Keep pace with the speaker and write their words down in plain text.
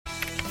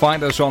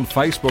find us on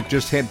Facebook.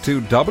 Just head to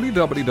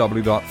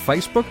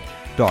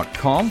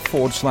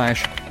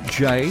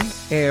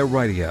www.facebook.com/J-Air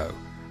Radio.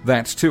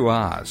 That's 2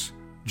 R's.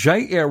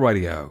 J-Air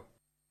Radio.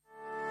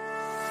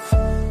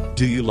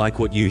 Do you like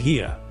what you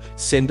hear?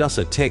 Send us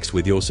a text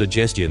with your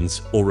suggestions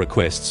or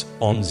requests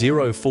on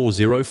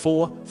 0404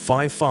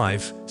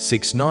 55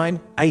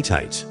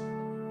 6988.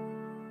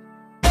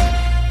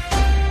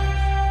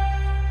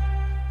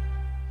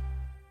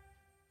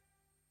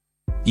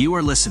 You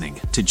are listening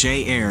to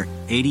J-Air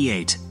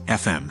 88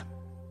 FM.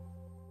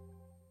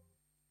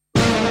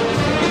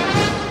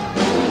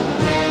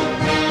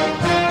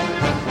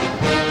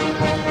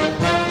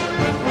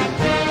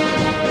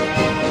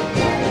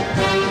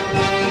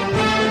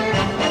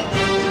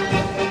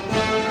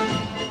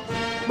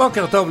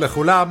 בוקר טוב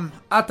לכולם,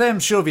 אתם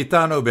שוב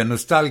איתנו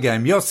בנוסטלגיה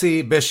עם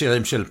יוסי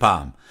בשירים של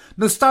פעם.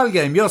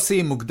 נוסטלגיה עם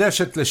יוסי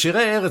מוקדשת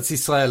לשירי ארץ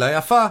ישראל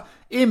היפה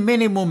עם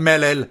מינימום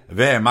מלל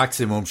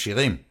ומקסימום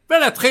שירים.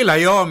 ונתחיל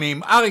היום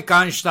עם אריק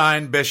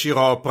איינשטיין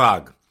בשירו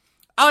פראג.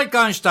 אריק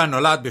איינשטיין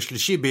נולד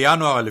ב3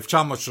 בינואר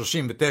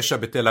 1939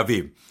 בתל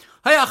אביב.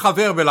 היה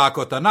חבר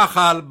בלהקות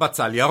הנחל,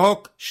 בצל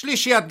ירוק,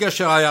 שלישיית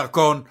גשר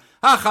הירקון,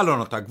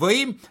 החלונות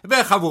הגבוהים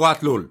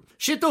וחבורת לול.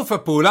 שיתוף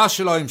הפעולה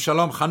שלו עם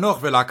שלום חנוך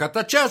ולהקת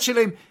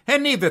הצ'רצ'ילים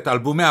הניב את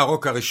אלבומי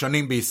הרוק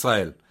הראשונים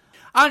בישראל.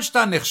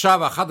 איינשטיין נחשב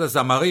אחד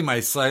הזמרים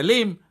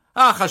הישראלים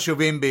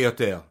החשובים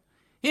ביותר.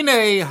 הנה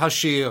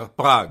השיר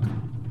פראג.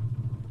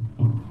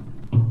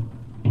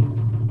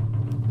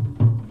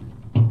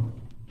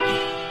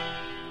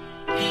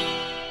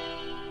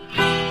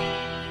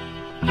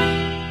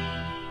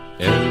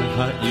 אל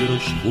העיר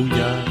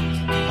שבוית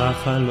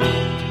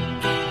החלום,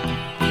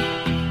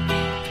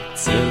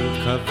 צל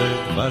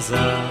כבד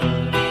וזר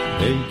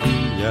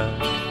הגיע,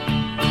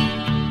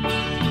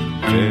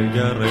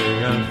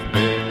 וירח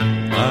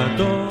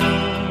באדום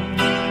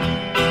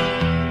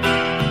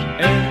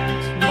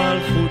את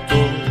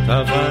מלכותו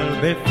טבל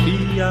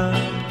בפיה.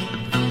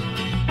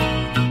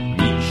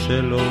 מי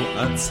שלא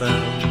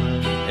עצם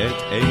את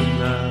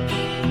עיניו,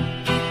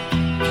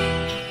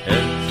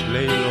 את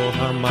לילו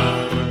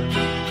המר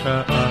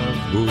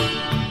כאבו,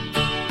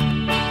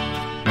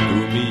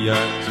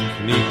 דומיית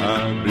כניעה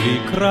בלי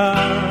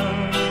קרב.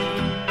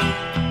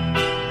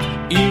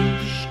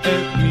 איש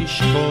את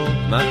משכו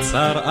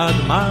נצר עד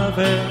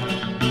מוות,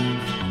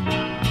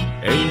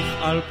 איך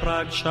על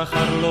פראג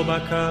שחר לא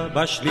בקע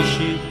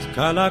בשלישית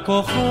קלה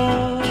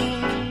כוחו,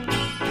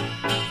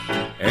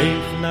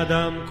 איך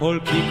נדם כל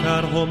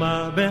כיכר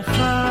הומה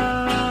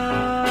בחג.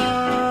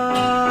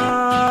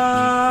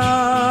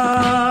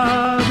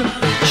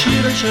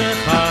 שיר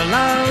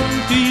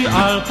שחלמתי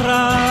על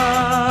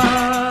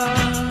פראג,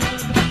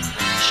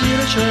 שיר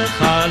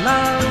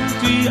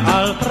שחלמתי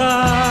על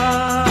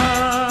פראג,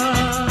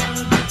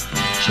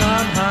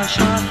 שם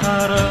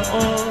השחר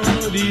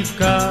עוד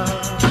יבקע,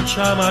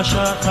 שם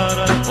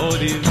השחר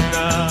עוד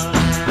יבקע.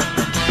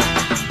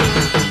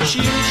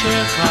 שיר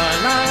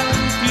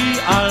שחלמתי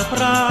על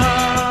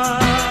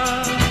פראג,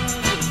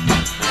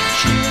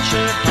 שיר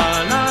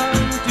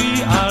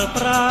שחלמתי על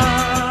פראג,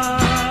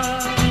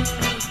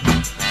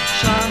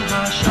 שם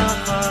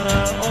השחר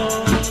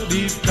עוד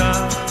יבקע,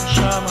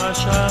 שם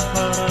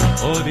השחר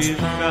עוד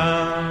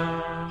יבקע.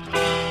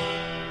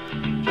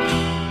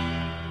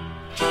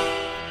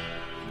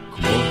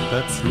 כמו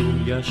תצלום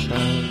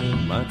ישר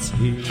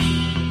מצהיר,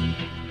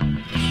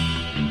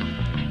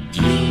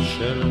 עיר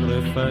של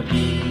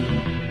רפאים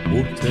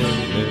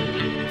מוטלת,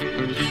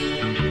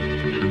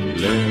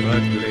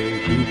 לרגלי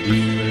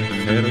דודים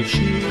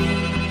חרשים,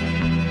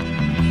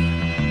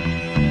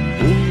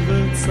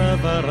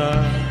 ובצווארה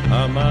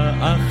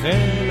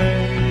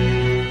המאכלת,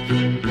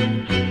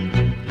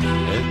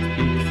 את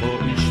פתחו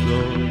איש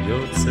לא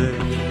יוצא,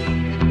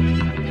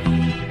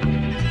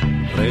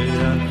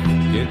 ריח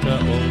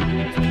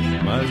גטאות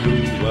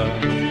מלוח,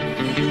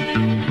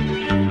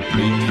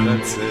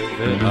 מקצה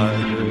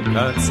ועד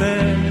קצה,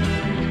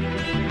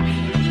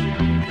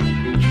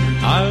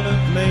 על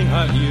פני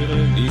העיר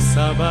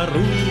ניסה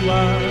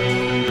ברוח,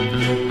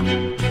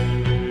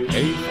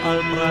 איך על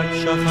פראג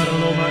שחר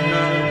לא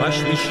מגע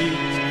בשלישית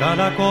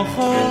קלה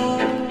כוחו,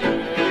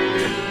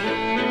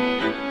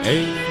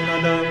 איך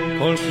נדם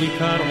כל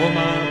כיכר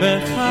הומה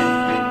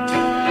בחג.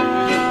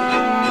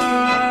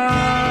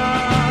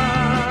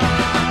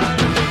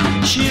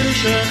 שיר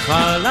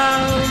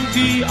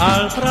שחלמתי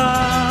על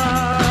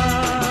פראג,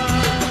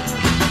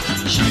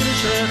 שיר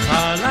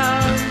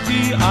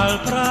שחלמתי על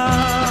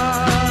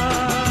פראג,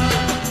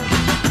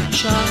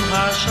 שם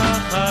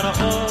השחר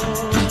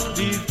עוד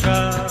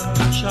יבקע,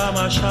 שם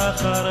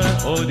השחר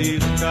עוד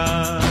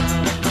יבקע.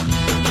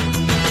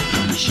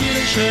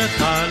 שיר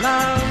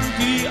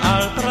שחלמתי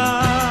על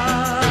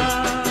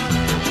פראג,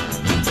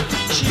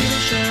 שיר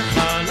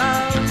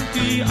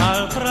שחלמתי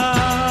על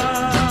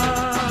פראג,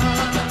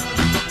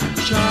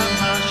 שם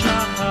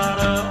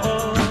השחר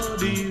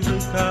עוד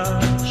יבקע,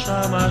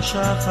 שם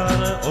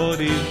השחר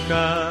עוד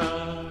יבקע.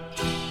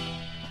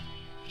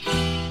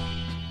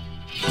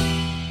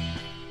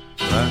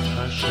 רק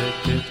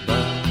השקט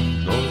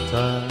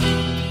בנותר,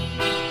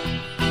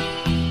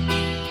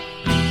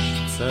 איש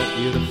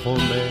צעיר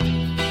חומר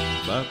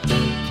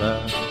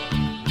בפתח,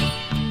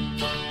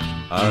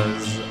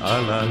 אז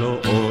עלה לו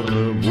אור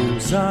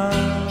מוזר,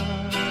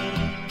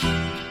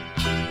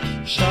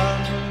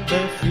 שם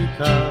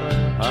בכיכר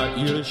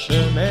העיר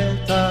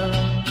שמתה,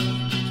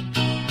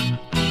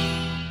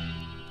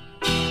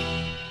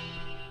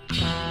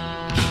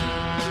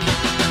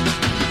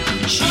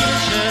 שיר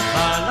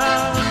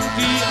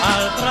שחלמתי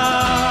על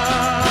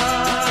פראג,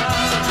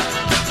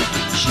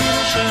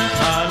 שיר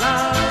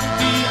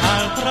שחלמתי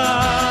על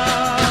פראג,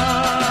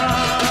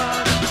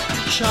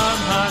 שם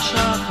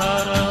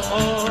השחר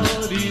עוד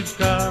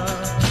יבקע,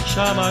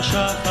 שם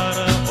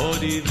השחר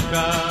עוד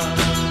יבקע,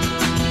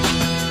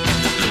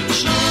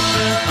 שיר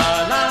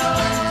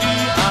שחלמתי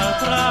על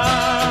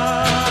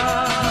פראג,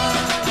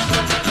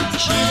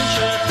 שיר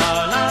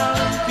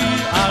שחלמתי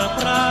על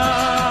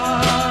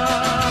פראג,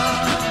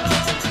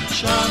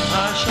 שם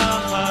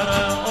השחר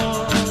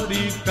עוד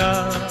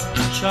יבקע,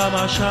 שם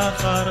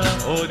השחר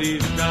עוד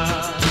יבקע,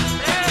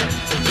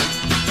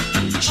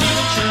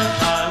 שיר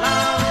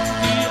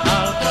שחלמתי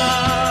על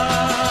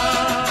פראג,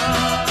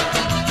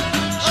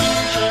 שיר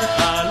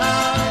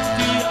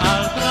שחלמתי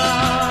על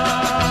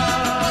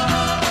פראג,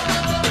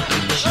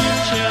 שיר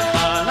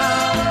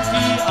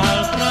שחלמתי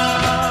על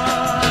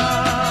פראג,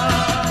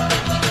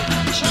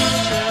 שיר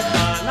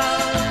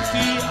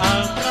שחלמתי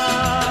על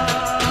פראג,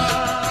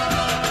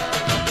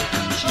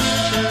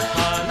 שיר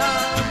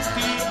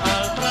שחלמתי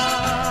על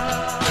פראג,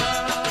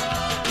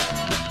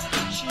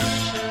 שיר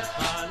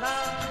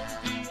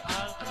שחלמתי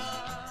על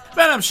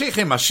פראג. ונמשיך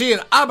עם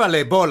השיר אבא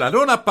לבוא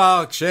ללונה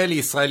פארק של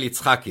ישראל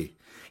יצחקי.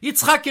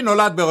 יצחקי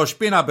נולד בראש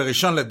פינה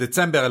ב1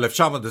 לדצמבר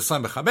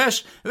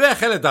 1925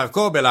 והחל את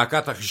דרכו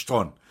בלהקת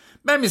החשטרון.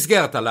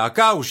 במסגרת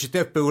הלהקה הוא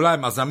שיתף פעולה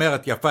עם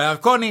הזמרת יפה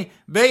ירקוני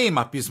ועם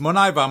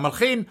הפזמונאי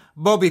והמלחין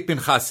בובי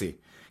פנחסי.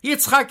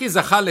 יצחקי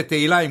זכה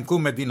לתהילה עם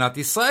קום מדינת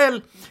ישראל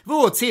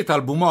והוא הוציא את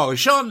אלבומו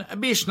הראשון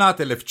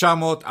בשנת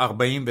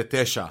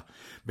 1949.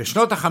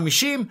 בשנות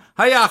ה-50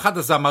 היה אחד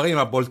הזמרים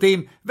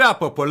הבולטים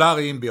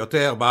והפופולריים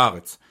ביותר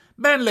בארץ.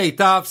 בין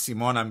ליטב,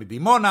 סימונה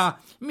מדימונה,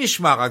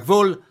 משמר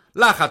הגבול,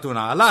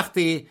 לחתונה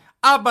הלכתי,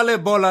 אבא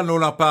לבוא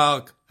ללונה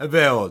פארק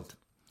ועוד.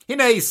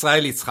 הנה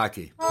ישראל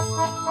יצחקי.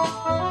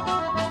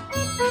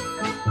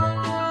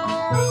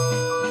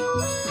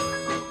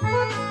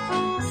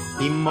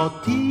 אם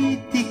אותי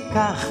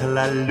תיקח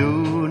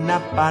ללונה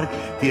פארק,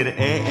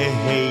 תראה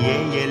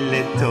אהיה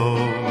ילד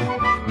טוב,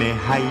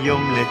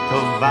 מהיום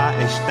לטובה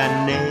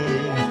אשתנה,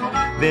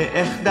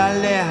 ואחדל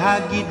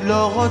להגיד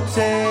לא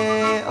רוצה,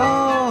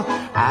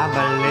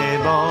 אבל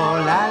לבוא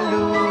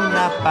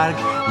ללונה פארק,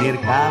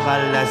 נרכב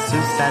על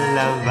הסוס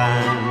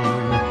הלבן.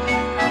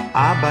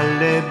 אבל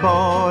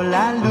לבוא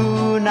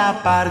ללונה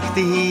פארק,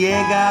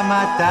 תהיה גם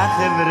אתה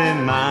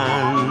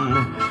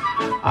חברמן.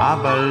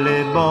 אבל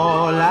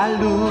לבוא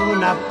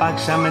ללונה פארק,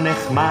 שם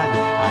נחמד,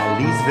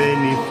 עליז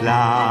ונפלא.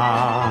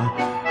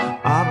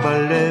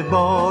 אבל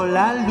לבוא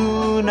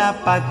ללונה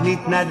פארק,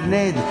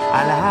 נתנדנד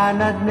על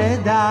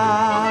הנדנדה.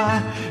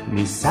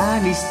 ניסה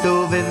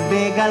נסתובב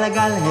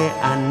בגלגל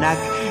הענק,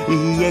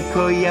 יהיה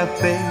כה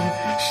יפה,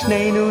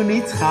 שנינו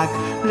נצחק,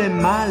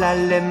 למעלה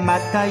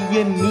למטה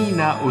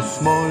ימינה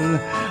ושמאל,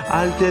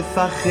 אל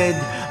תפחד,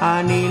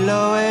 אני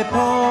לא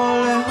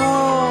אפול.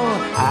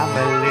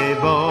 אבל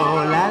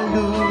לבוא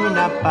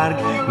ללונה פארק,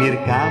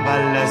 נרכב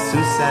על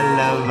הסוס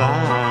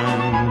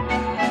הלבן.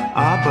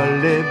 אבל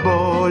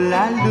לבוא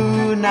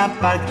ללונה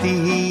פארק,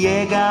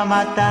 תהיה גם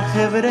אתה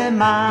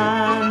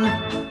חברמן.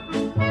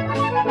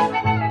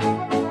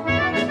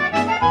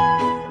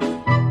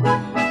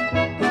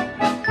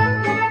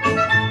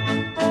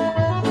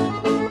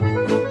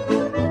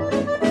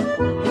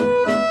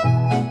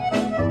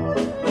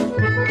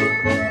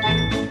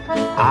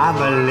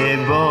 אבל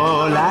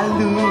לבוא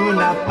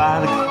ללונה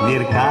פארק,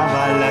 נרכב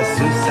על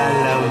הסוס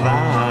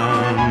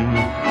הלבן.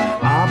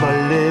 אבל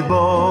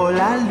לבוא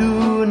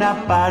ללונה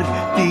פארק,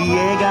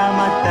 תהיה גם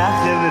אתה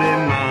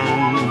חברמן.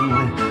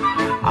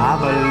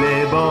 אבל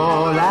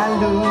לבוא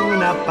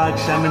ללונה פארק,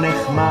 שם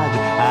נחמד,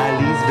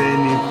 עליז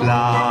ונפלא.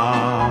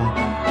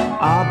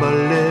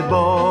 אבל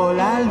לבוא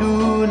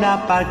ללונה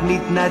פארק,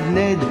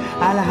 נתנדנד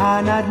על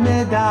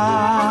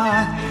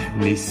הנדנדה.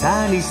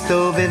 ניסה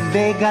נסתובב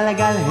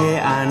בגלגל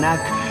הענק,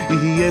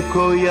 יהיה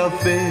כה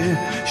יפה,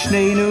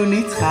 שנינו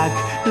נצחק,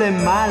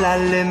 למעלה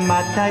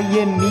למטה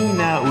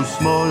ימינה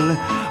ושמאל,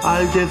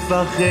 אל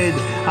תפחד,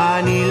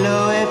 אני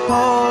לא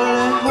אפול.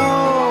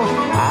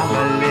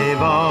 אבל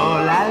לבוא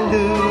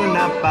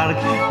ללונה פארק,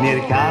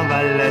 נרכב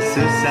על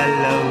הסוס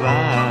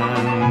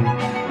הלבן.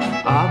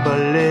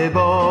 אבל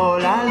לבוא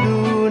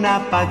ללונה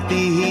פארק,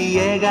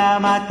 תהיה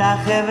גם אתה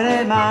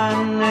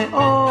חברמן.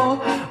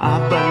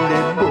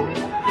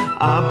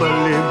 אבל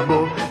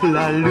לבוא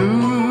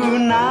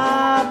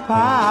ללונה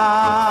פארק.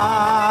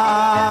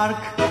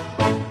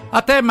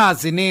 אתם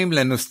מאזינים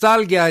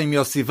לנוסטלגיה עם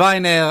יוסי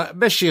ויינר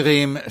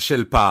בשירים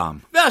של פעם.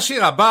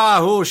 והשיר הבא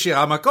הוא שיר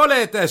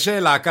המקולת של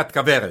להקת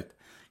כוורת.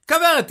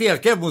 כוורת היא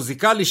הרכב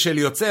מוזיקלי של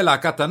יוצאי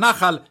להקת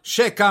הנחל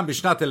שקם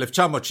בשנת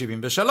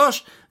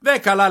 1973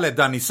 וכלל את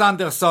דני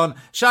סנדרסון,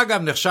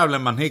 שאגב נחשב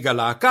למנהיג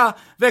הלהקה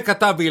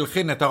וכתב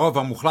והלחין את הרוב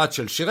המוחלט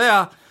של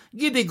שיריה,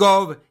 גידי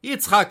גוב,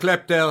 יצחק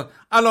קלפטר,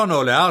 אלון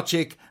אולה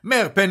ארצ'יק,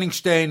 מאיר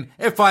פנינגשטיין,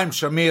 אפרים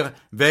שמיר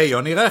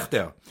ויוני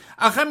רכטר.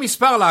 אחרי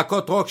מספר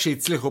להקות רוק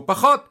שהצליחו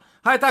פחות,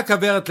 הייתה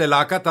כוורת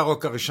ללהקת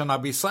הרוק הראשונה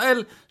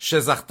בישראל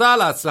שזכתה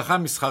להצלחה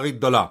מסחרית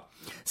גדולה.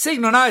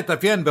 סגנונה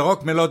התאפיין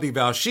ברוק מלודי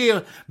ועשיר,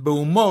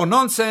 בהומור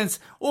נונסנס,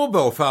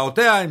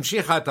 ובהופעותיה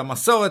המשיכה את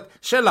המסורת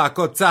של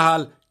להקות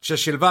צהל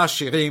ששילבה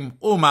שירים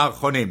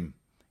ומערכונים.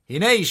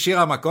 הנה היא שיר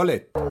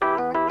המכולת.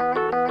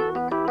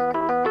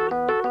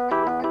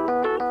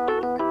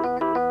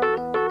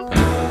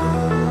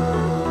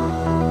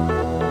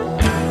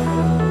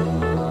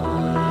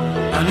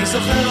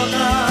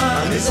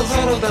 אני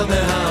זוכר אותה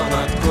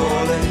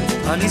מהמכולת,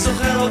 אני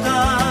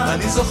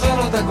זוכר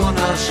אותה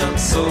קונה שם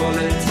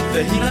סולת,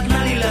 והיא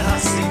נתנה לי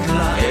להסיק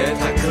לה את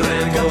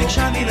הקרמבו, גם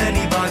ביקשה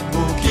ממני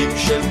בקבוקים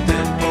של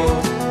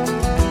טמפו.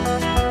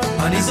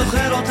 אני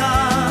זוכר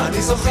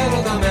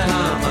אותה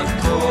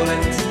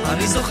מהמכולת,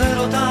 אני זוכר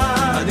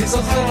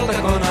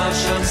אותה קונה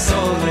שם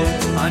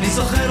סולת, אני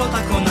זוכר אותה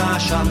קונה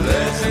שם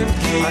לחם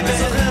גימל, אני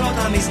זוכר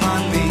אותה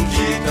מזמן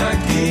מכיתה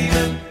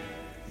גימל.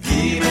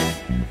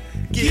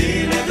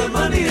 Give me the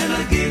money and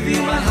I'll give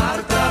you my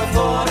heart.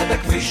 תעבור את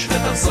הכביש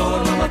ותחזור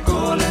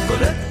למכולת,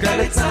 קולט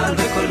גלי צהל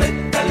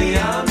וקולט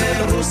עלייה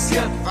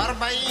מרוסיה,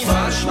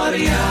 כפר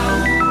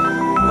שמריהו.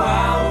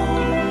 וואו,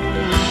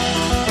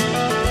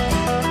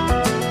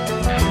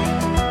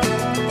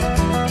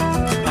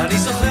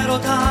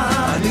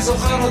 אני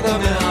זוכר אותה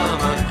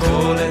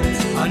מהמכולת,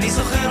 אני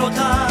זוכר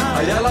אותה,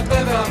 היה לה פה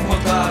ואף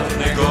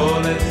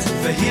תרנגולת,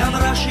 והיא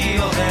אמרה שהיא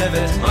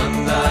אוהבת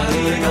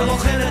מנדלים, וגם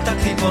אוכלת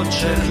הקליפות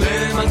של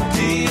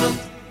למנטינות,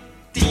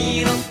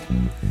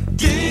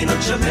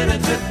 טינות שמנת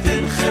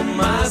ופנחם.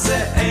 מה זה?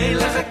 אין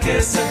לך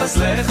כסף אז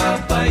לך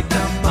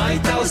הביתה, מה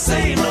היית עושה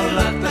אם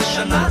נולדת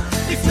השנה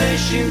לפני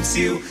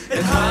שהמציאו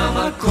את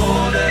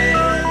המכולת?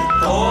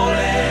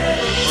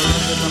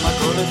 הולכת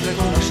למכולת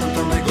וקונה שם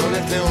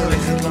תרנגולת,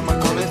 והולכת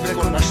למכולת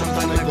וקונה שם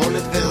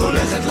תרנגולת,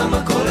 והולכת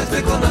למכולת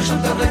וקונה שם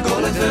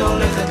תרנגולת,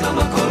 והולכת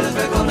למכולת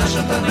וקונה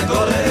שם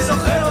תרנגולת. אני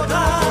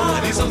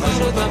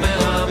זוכר אותה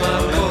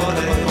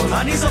מהמכולת,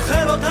 אני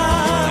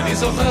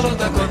זוכר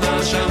אותה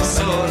קונה שם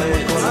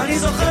סולת, אני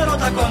זוכר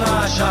אותה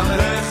קונה שם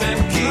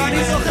לחם גימל,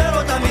 אני זוכר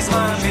אותה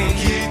מזמן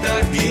מכיתה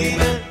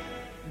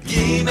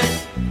גימל.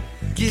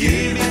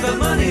 Give me the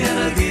money and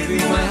I'll give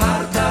you my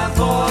heart.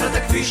 תעבור את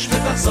הכביש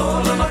ותחזור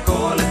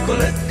למכולת,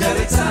 קולט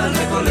גלי צהל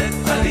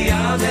וקולט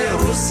עלייה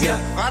מרוסיה,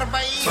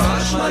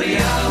 כפר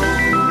שמריהו.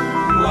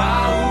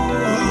 וואו,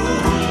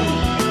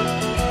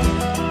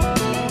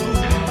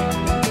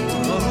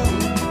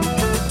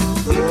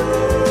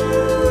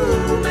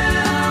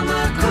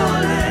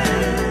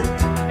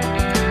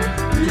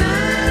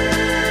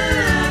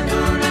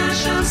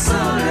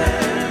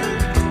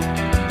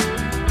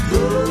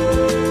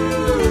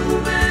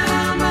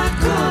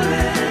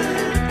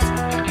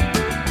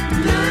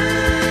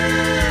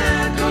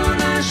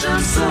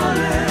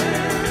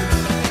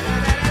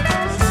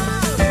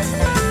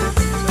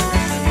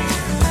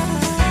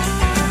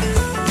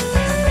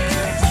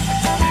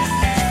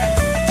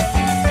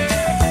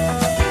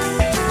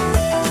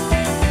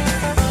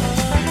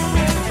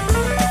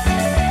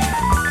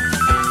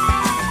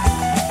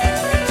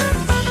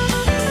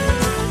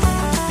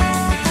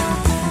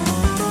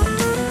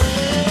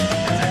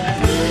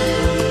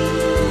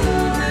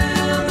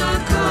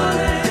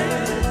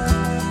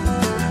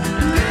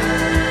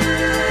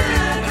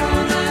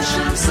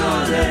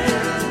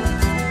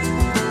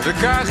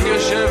 וכך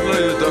יושב לו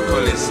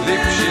יודוקוליס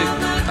ליפשיט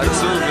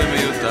עצוב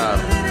ומיותר,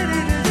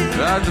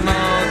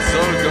 והדמעות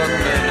זולגות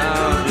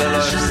מעיניו ללא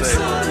הפסק,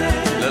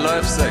 ללא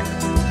הפסק,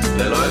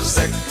 ללא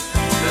הפסק,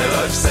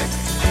 ללא הפסק,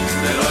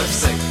 ללא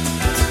הפסק,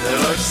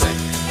 ללא הפסק.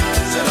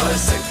 זה לא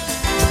עסק,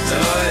 זה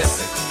לא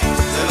עסק,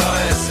 זה לא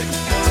עסק,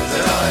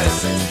 זה לא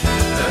עסק,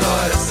 זה לא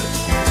עסק,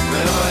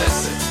 זה לא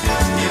עסק,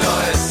 היא לא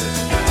עסק,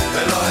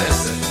 ולא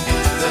עסק,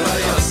 זה לא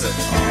יוסף,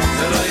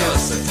 זה לא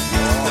יוסף,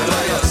 זה לא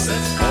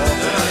יוסף,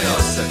 זה לא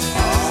יוסף,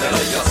 זה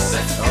לא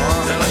יוסף,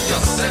 זה לא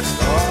יוסף,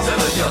 זה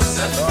לא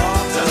יוסף,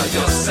 זה לא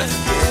יוסף,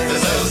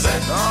 וזהו זה,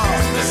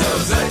 וזהו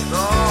זה,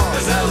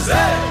 וזהו זה.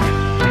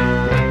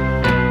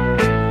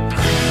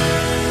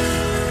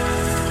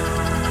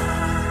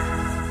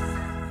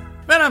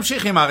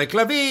 ונמשיך עם אריק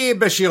לוי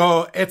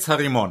בשירו עץ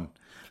הרימון.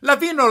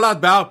 לוי נולד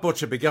בארפורט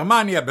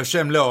שבגרמניה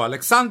בשם לאו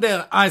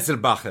אלכסנדר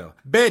אייזלבאכר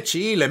ב-9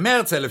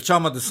 למרץ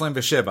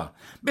 1927.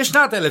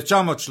 בשנת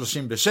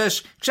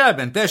 1936, כשהיה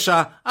בן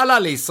 9, עלה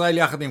לישראל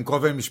יחד עם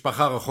קרובי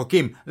משפחה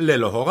רחוקים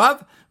ללא הוריו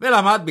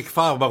ולמד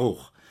בכפר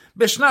ברוך.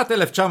 בשנת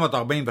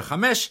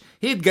 1945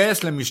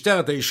 התגייס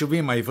למשטרת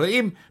היישובים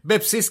העבריים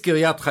בבסיס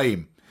קריית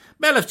חיים.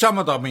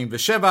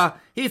 ב-1947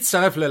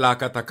 הצטרף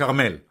ללהקת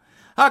הכרמל.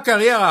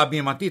 הקריירה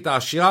הבימתית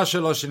העשירה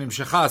שלו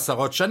שנמשכה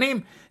עשרות שנים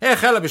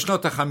החלה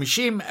בשנות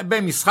ה-50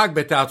 במשחק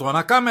בתיאטרון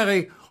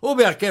הקאמרי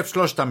ובהרכב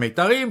שלושת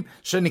המיתרים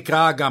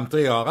שנקרא גם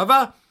טריו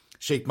ערבה,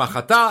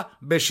 שהתמחתה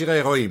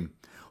בשירי רועים.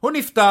 הוא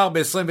נפטר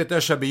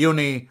ב-29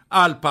 ביוני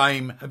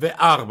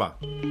 2004.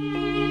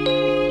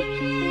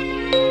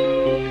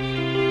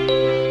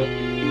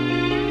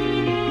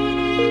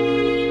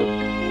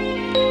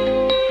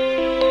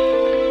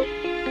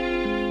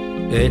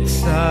 את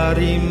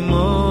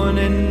הרימון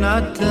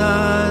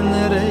נתן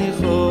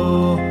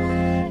ריחו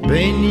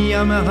בין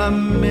ים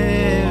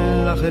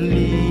המלח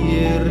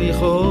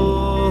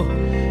ליריחו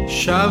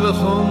שב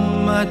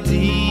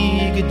חומתי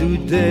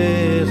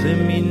גדודך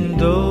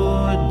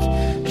מנדוד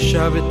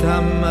שב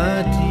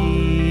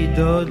תמתי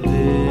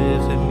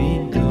דודך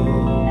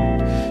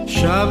מדוד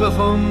שב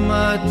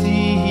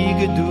חומתי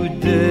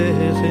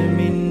גדודך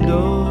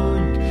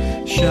מנדוד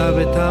שב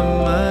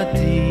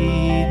תמתי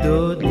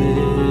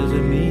דודך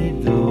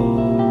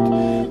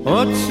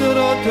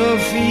אוצרות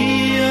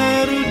אופיר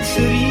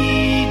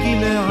וצרי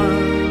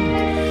גלעד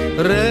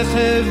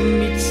רכב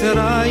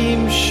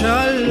מצרים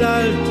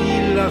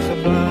שללתי לך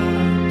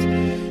בת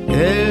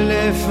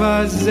אלף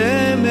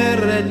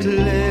הזמרת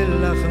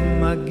לילך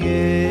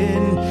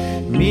מגן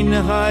מן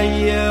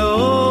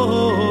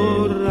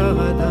היאור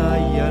עד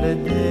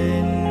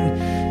הירדן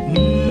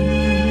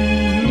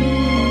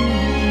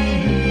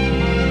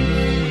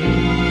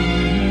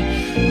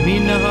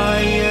מן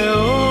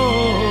היאור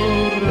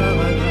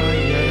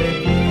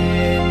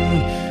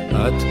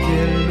את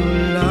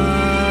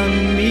כלולה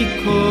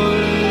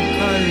מכל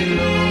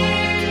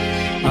קלות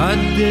עד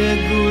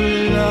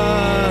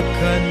גולה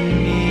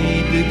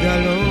כניד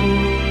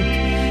גלות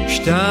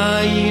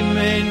שתיים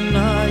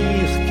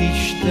עינייך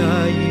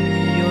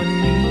כשתיים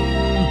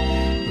יונים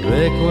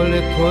וכל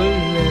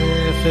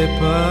קולך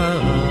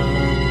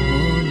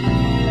פעמונים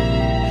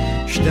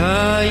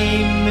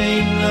שתיים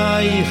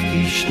עינייך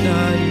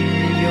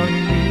כשתיים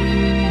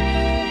יונים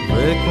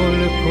וכל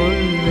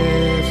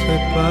קולך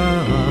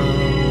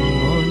פעמונים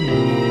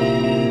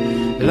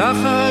לך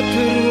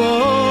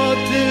התרועות,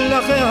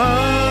 לך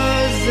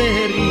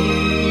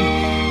הזרים,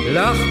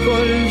 לך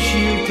כל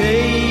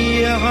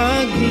שבטי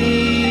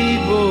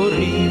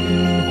הגיבורים,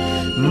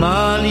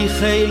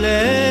 מליכי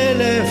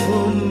לאלף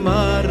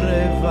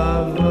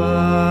ומרבבה,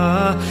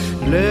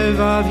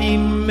 לבבי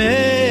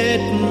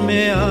מת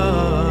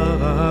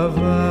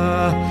מאהבה.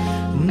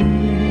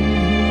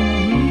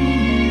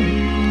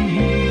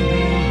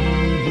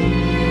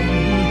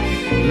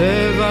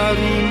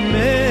 לבבי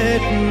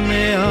מת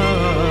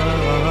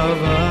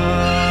מאהבה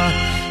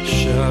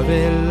שב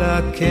אל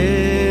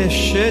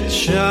הקשת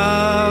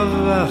שב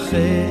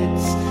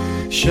החץ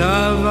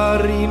שב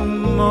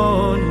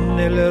הרימון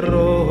אל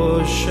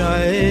ראש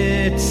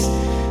העץ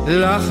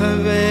לך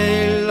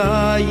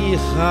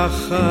ואלייך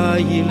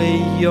החיל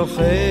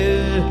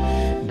יוכל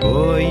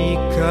בואי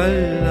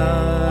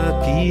קלה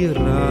כי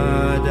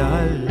רד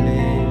הלב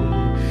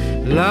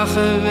לך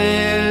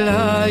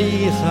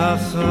ואלייך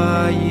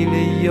החיל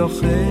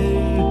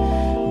יוכל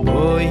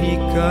בואי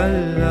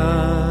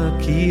קלה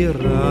כי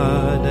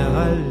רד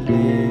הלב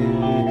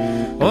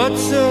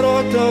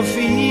אוצרות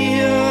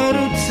אופיר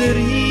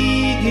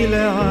וצרי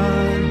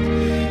גלעד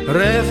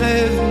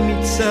רכב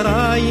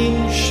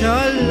מצרים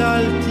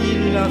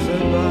שללתי לך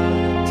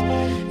בת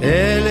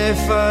אלף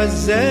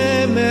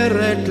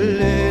הזמרת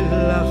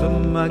לילך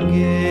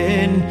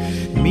מגן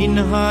מן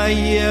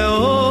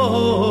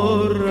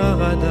היאור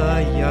עד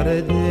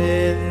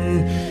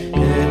הירדן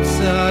את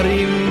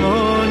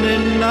הרימון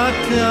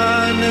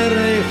נתן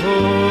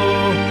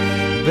ריחו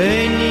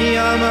בין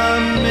ים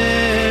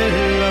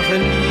המלח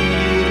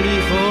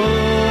ליריחו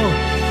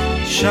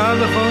שב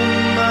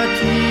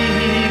חומתי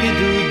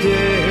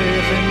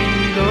גדודך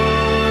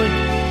מנדוד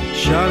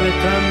שב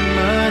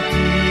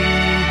תמתי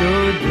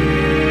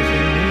דודך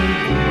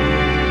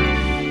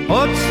מדוד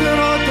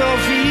אוצרות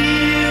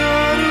אופיר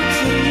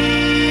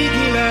וצרי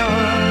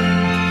גלעד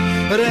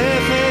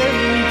רכב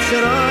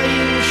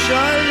מצרים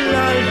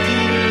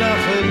שללתי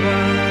לך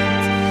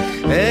בת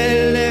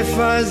אלף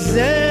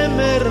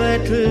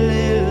הזמרת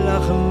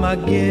לילך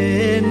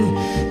מגן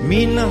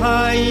מן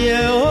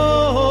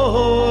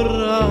היאור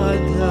עד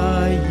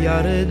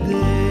הירדן.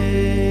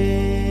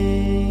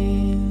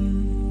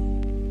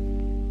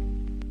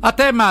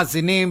 אתם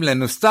מאזינים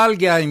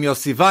לנוסטלגיה עם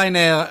יוסי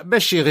ויינר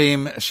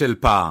בשירים של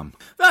פעם.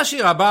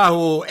 והשיר הבא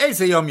הוא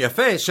איזה יום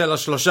יפה של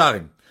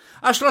השלושרים.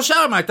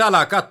 השלושרים הייתה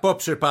להקת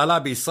פופ שפעלה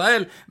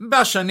בישראל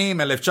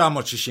בשנים 1969-1970.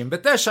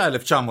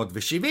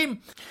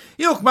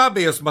 היא הוקמה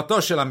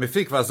ביוזמתו של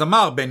המפיק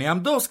והזמר בני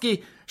אמדורסקי,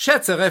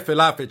 שצרף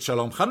אליו את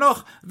שלום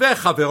חנוך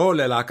וחברו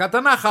ללהקת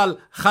הנחל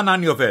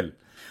חנן יובל.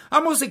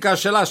 המוזיקה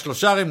של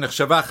השלושרים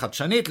נחשבה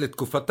חדשנית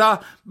לתקופתה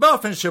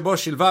באופן שבו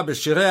שילבה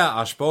בשיריה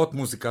השפעות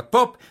מוזיקת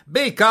פופ,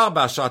 בעיקר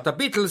בהשראת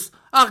הביטלס,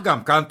 אך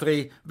גם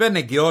קאנטרי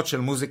ונגיעות של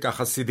מוזיקה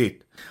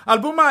חסידית.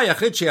 אלבומה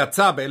היחיד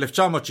שיצא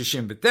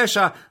ב-1969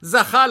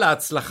 זכה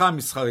להצלחה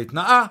מסחרית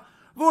נאה,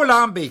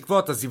 ואולם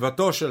בעקבות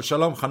עזיבתו של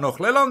שלום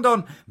חנוך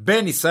ללונדון,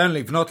 בניסיון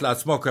לבנות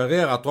לעצמו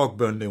קריירת רוק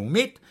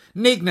בינלאומית,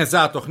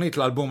 נגנזה התוכנית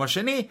לאלבום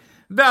השני,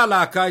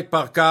 והלהקה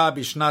התפרקה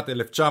בשנת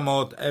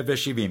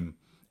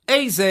 1970.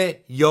 איזה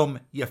יום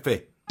יפה.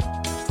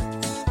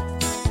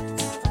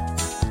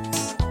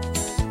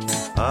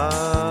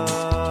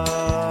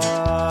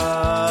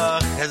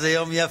 איזה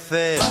יום יפה,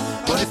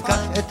 בוא נפקח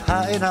את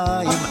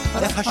העיניים,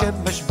 איך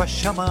השמש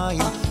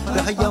בשמיים,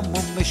 והים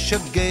הוא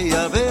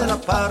משגע,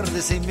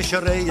 ולפרדסים יש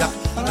ריח,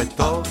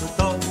 וטוב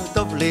טוב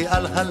טוב לי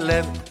על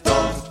הלב,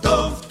 טוב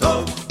טוב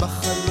טוב.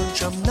 בחלון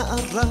שם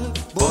נערה,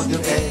 בוא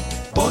נראה,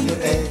 בוא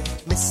נראה,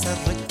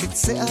 מסרקת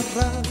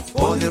שערה,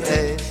 בוא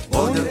נראה,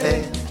 בוא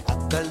נראה,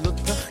 עגלות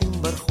פרחים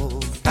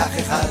ברחוב,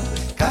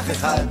 קח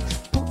אחד,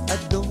 פה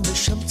אדום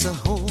ושם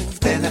צהוב,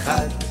 תן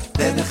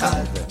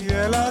אחד,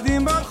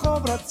 ילדים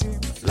ברחוב רצים,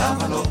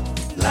 למה לא,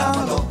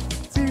 למה לא,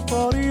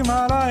 ציפורים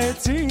על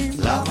העצים,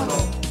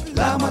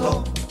 למה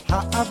לא,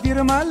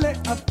 האוויר מלא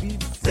אביב,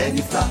 זה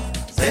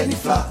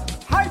נפלא,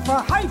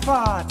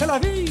 חיפה, תל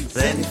אביב,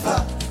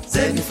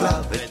 זה נפלא,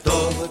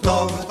 וטוב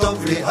טוב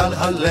טוב לי על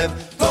הלב,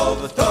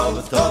 טוב טוב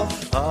טוב.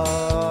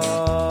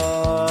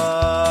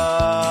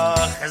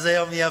 איזה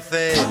יום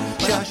יפה,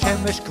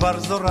 שהשמש כבר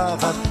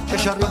זורחת,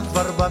 ששרים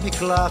כבר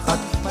במקלחת,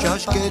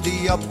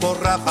 שהשקדיה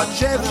פורחת,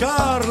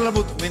 שאפשר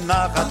למות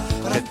מנחת,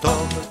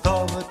 שטוב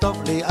טוב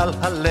טוב לי על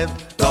הלב,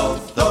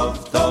 טוב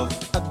טוב טוב.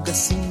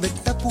 אגסים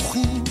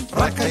ותפוחים,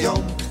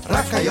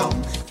 רק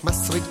היום,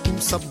 מסריקים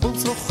סבון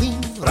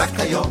צרוחים, רק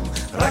היום,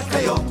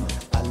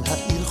 על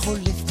העיר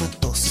חולף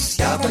מטוס,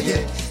 יא ויה,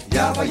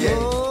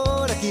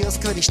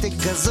 לקיוסק כבר ישתה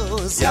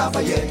גזוז, יא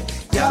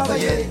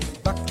ויה,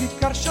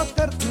 בכיכר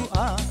שוטר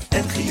תנועה,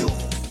 אין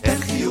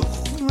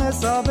חיוך,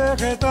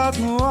 מסבך את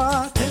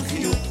התנועה,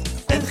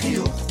 אין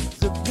חיוך,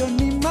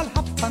 זוגנים על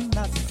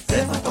הפנס,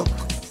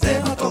 זה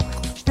מתוק,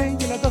 שתי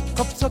ילדות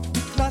קופצות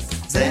בקלאס,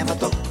 זה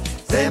מתוק,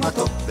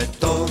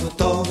 וטוב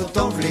טוב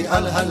טוב לי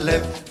על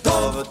הלב,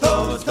 טוב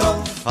טוב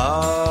טוב.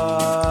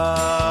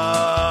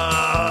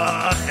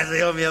 איזה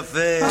יום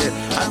יפה,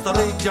 אז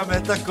תוריד שם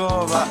את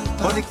הכובע,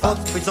 בוא נקפוץ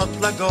פיצות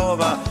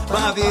לגובה,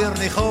 באוויר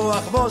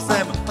ניחוח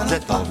בוסם, זה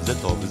טוב,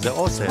 זה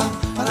אוסם,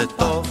 זה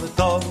טוב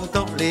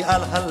טוב לי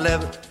על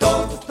הלב,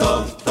 טוב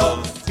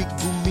טוב.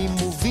 פיגומים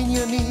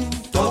ובניינים,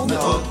 טוב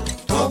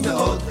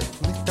מאוד,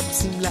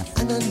 מטפסים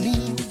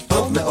לעננים,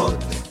 טוב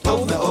מאוד,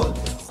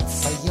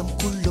 חוף הים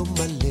כולו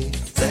מלא,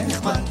 זה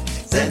נחמד,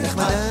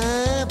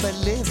 אבא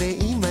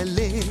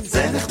ואימא'לה,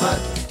 זה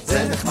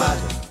נחמד,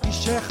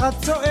 איש אחד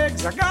צועק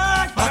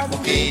זגג,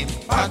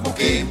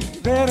 בקבוקים,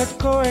 ורד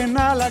כהן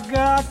על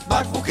הגג,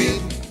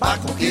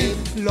 בקבוקים,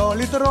 לא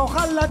לדרוך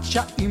על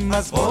הדשאים,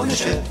 אז בוא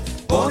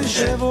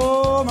נשב,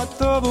 מה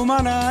טוב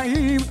ומה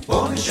נעים,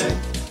 בוא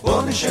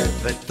נשב,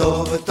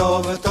 וטוב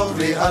טוב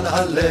לי על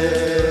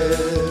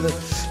הלב,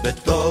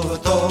 וטוב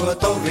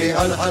טוב לי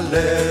על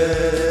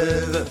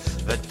הלב,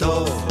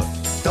 וטוב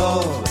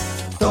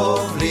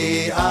טוב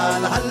לי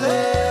על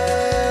הלב.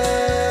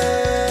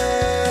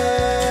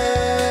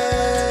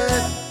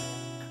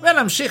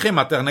 ונמשיך עם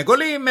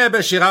התרנגולים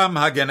בשירם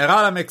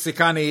הגנרל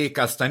המקסיקני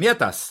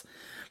קסטנייטס.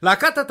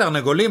 להקת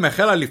התרנגולים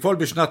החלה לפעול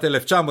בשנת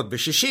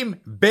 1960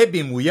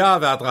 בבימויה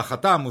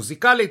והדרכתה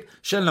המוזיקלית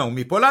של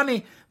נעמי פולני,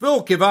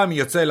 והורכבה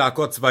מיוצאי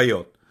להקות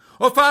צבאיות.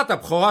 הופעת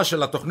הבכורה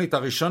של התוכנית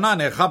הראשונה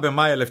נערכה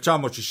במאי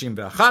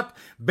 1961,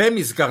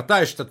 במסגרתה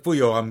השתתפו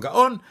יורם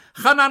גאון,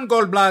 חנן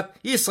גולדבלט,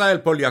 ישראל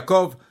פול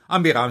יעקב,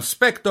 אמירם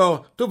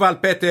ספקטור, תובל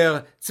פטר,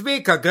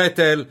 צביקה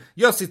גרטל,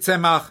 יוסי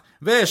צמח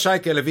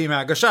ושייקה לוי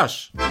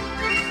מהגשש.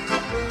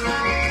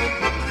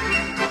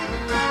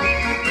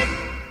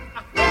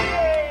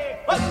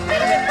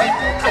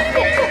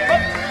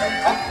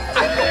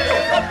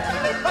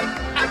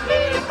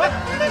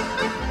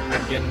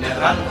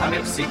 הגנרל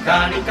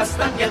המקסיקני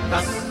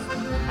קסטנייטס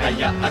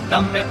היה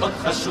אדם מאוד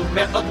חשוב,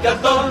 מאוד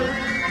גדול.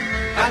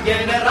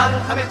 הגנרל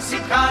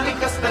המקסיקני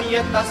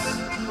קסטנייטס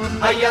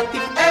היה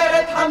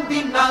תפארת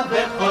המדינה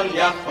וכל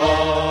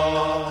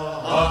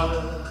יכול.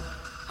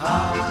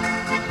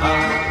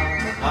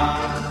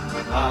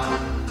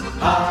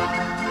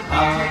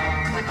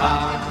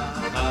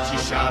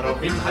 שישה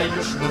רובים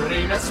היו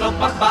שמורים אצלו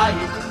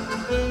בבית,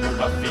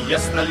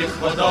 ובפייסטה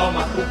לכבודו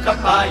מחאו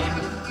כפיים,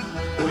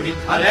 הוא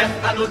התהלך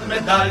ענוד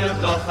מדליות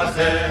לא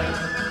חזר.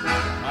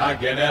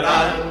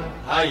 הגנרל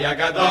היה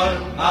גדול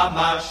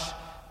ממש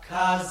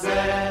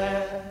כזה.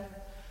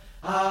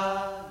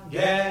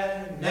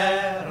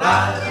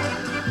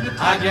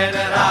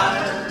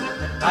 הגנרל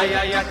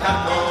היה יקר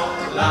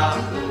כל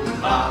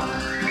האומה,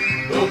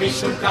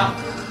 ומשום כך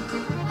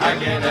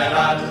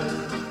הגנרל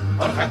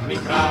הורחק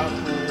מקרב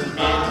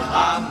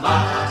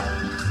ומלחמה,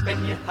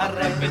 פן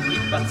יהרג פן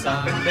יתבצע,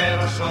 פן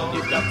בראשו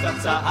יפגע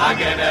פצצה.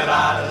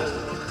 הגנרל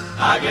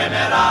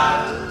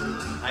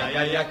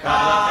היה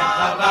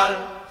יקר,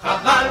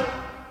 חבל.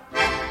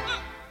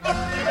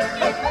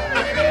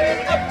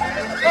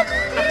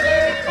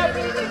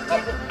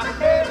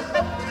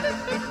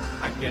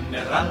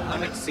 הגנרל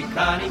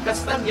המקסיקני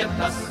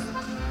קסטנייטס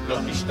לא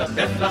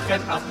השתתף לכן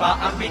אף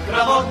פעם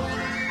בקרבות,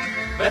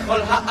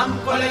 וכל העם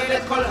כולל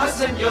את כל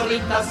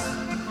הסניוריטס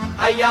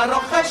היה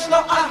רוכש לו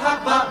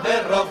אהבה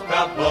ורוב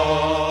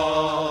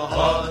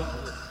כבוד.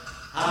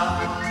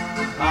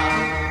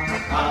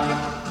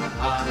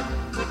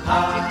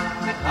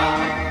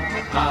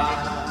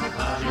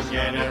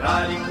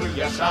 גנרלים הוא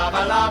ישב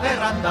על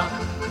הוורנדה,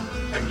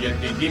 הם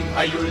ידידים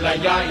היו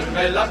ליין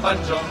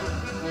ולבנג'ו,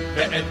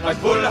 ואת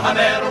בגבול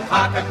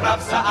המרוחק הקרב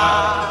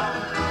סער.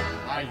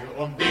 היו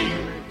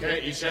עומדים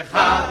כאיש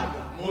אחד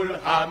מול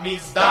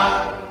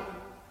המסדר.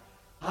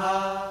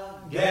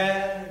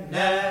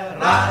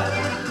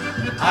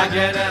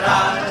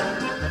 הגנרל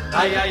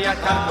היה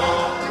יקר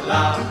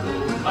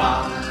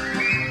לאומה,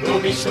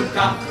 ומשום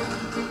כך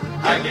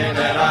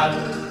הגנרל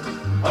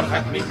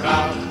הורחק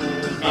מקרב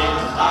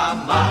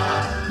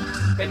ומלחמה.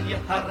 פן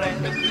יהרג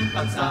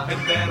ותפצע, פן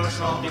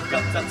בראשו נפגע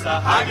פצצה.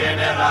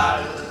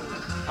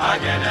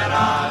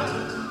 הגנרל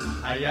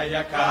היה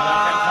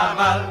יקר,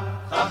 חבל,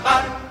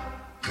 חבל.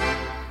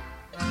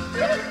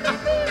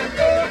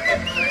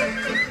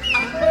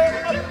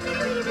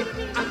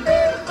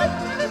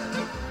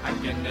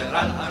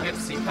 הגנרל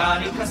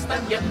המקסיקני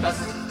קסטנייטס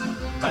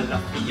בלף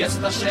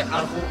פיאסטה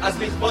שערכו אז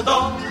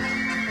לכבודו,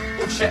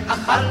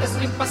 וכשאכל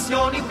 20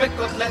 פסיונים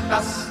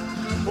וקוטלטס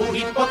הוא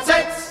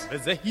התפוצץ,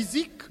 וזה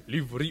הזיק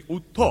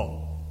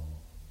לבריאותו.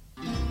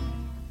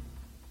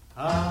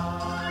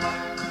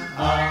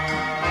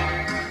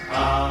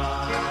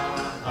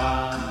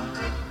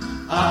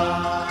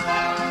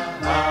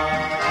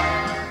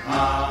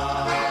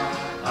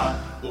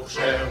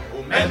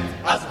 וכשהוא מת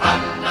אז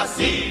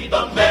הנשיא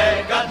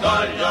דומה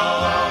גדול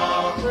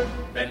יום,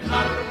 בין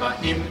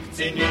 40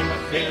 קצינים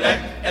חילק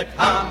את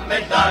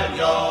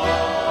המדליות,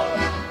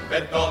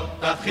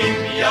 ותותחים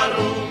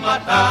ירו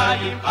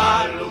 200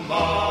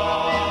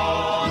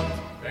 אלומות,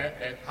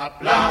 ואת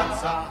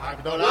הפלצה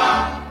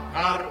הגדולה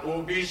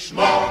קראו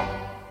בשמו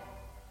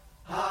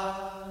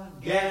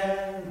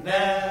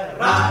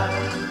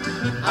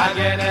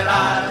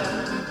הגנרל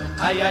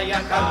היה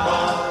יקר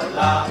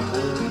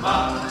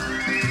לאומה,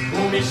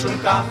 ומשום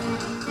כך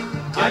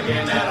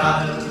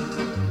הגנרל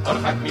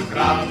הורחק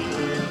מקרב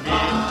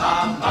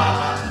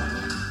ומלחמה.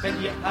 פן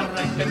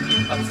יהרג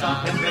ותפצע,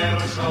 פן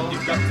בראשו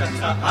נפגע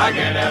פצצה.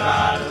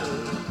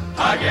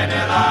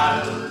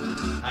 הגנרל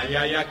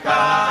היה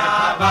יקר,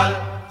 חבל,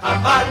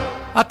 חבל.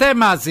 אתם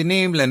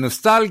מאזינים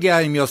לנוסטלגיה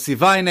עם יוסי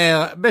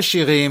ויינר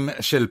בשירים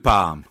של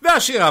פעם.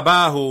 והשיר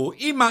הבא הוא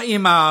אמא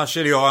אמא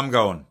של יורם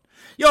גאון.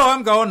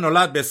 יורם גאון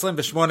נולד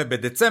ב-28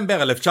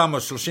 בדצמבר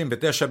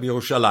 1939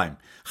 בירושלים.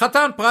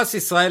 חתן פרס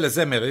ישראל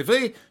לזמר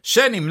עברי,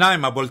 שנמנה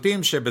עם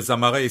הבולטים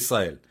שבזמרי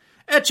ישראל.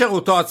 את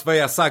שירותו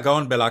הצבאי עשה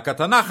גאון בלהקת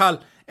הנחל,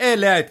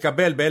 אליה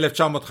התקבל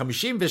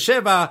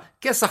ב-1957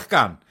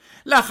 כשחקן.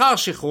 לאחר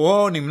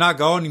שחרורו נמנה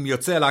גאון עם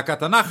יוצאי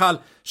להקת הנחל,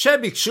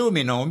 שביקשו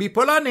מנעמי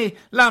פולני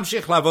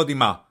להמשיך לעבוד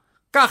עמה.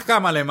 כך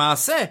קמה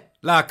למעשה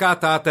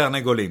להקת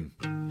התרנגולים.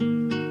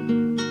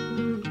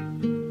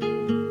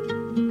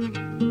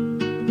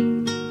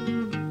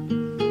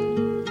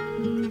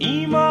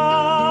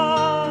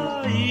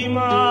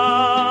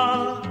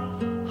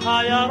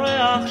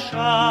 הירח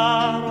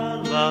שר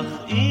לך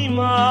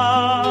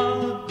אמא,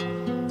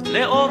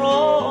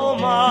 לאורו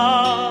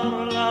אומר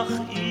לך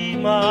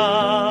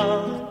אמא,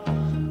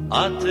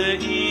 את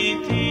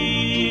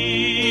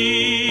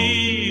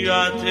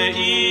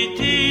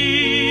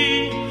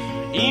איתי,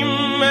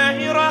 אם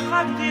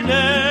הרחקתי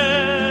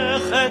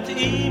לכת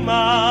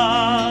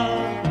אמא,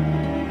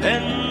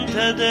 פן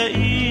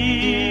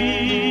תדעי,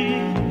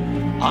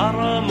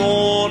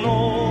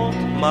 ארמונות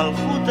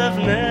מלכות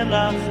אבנה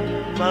לך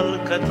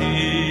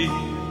מלכתי.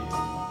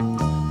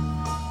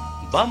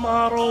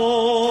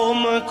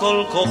 במרום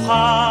כל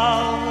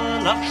כוכב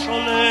לך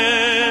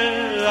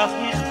שולח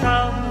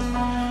מכתב,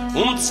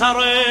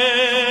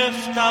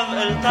 ומצרף תו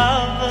אל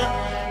תו,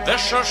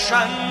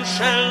 ושושן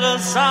של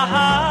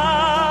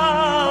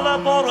זהב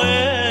בורח,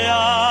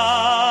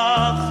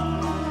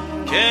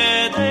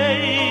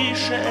 כדי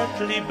שאת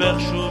ליבך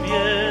שוב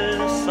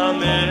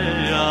ישמח.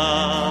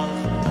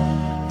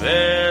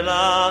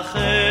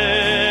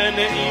 ולכן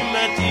אם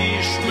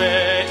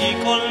תשמעי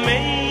כל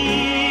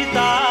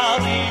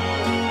מיתרים,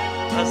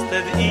 אז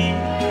תדעי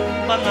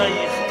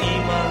בנייך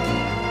אמא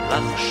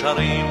לך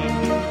שרים.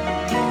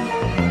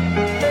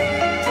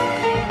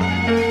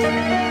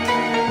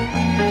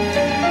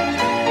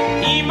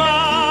 אמא,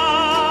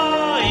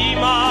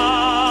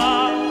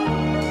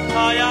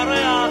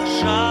 הירח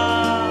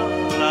שר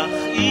לך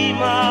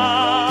אמא,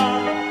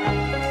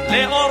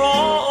 לאורו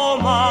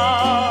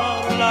אומר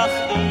לך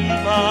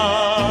אמא,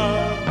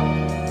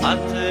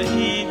 את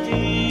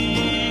איתי,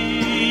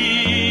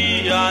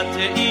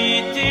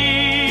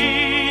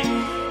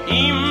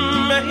 אם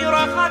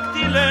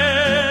הרחקתי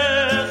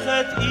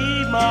לכת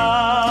אמא,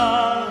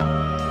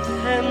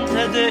 הן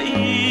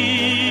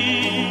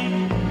תדעי,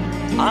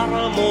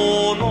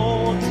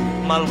 ארמונות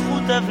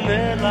מלכות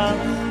אבנה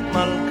לך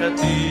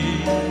מלכתי.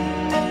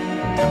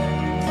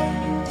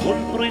 מול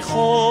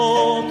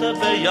פריחות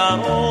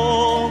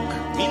בירוק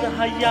מן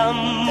הים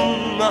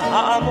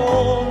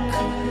העמוק,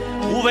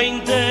 ובין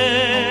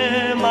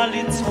דמע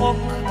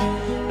לצחוק,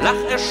 לך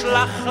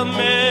אשלח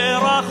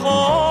מרחוק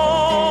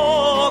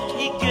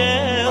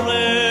איגרת,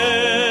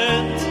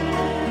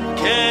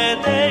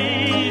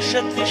 כדי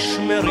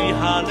שתשמרי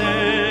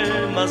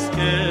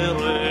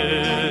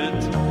למזכרת.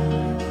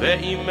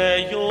 ואם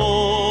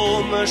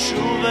יום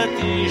שוב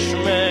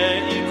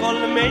תשמעי כל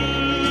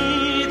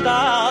מידרים,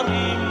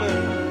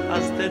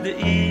 אז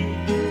תדעי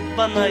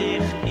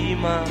בנייך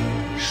אמא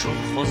שוב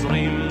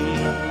חוזרים.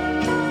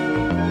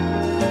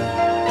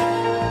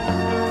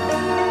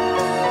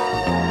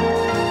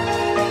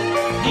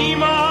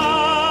 אמא,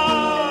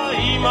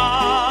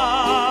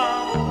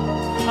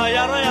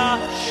 הירח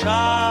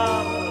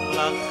שר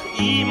לך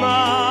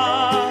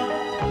אמא,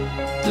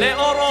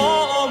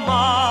 לאורו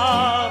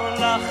אומר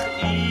לך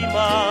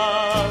אמא,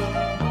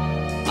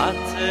 את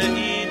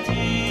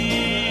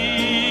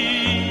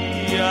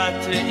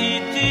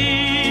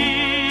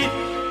איתי,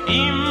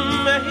 אם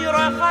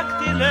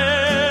הרחקתי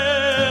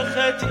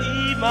לכת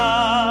אמא,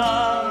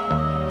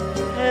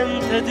 הן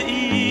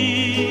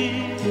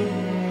תדעי,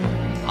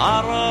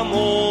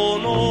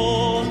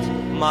 ארמונות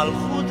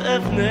מלכות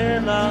אבנה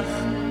לך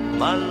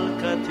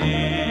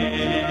מלכתי.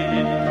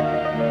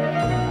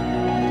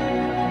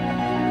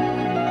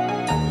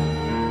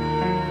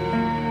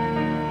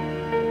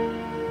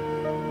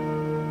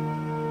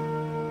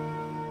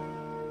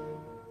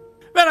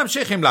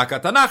 ונמשיך עם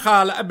להקת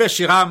הנחל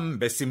בשירם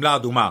בסמלה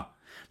אדומה.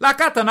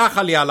 להקת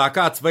הנחל היא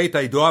הלהקה הצבאית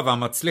הידועה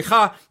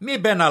והמצליחה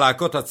מבין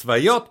הלהקות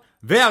הצבאיות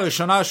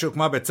והראשונה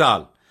שהוקמה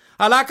בצה"ל.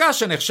 הלהקה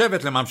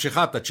שנחשבת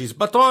לממשיכת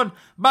הצ'יזבטרון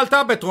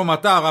בלטה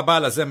בתרומתה הרבה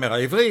לזמר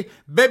העברי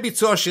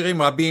בביצוע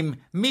שירים רבים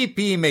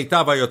מפי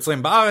מיטב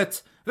היוצרים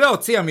בארץ,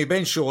 והוציאה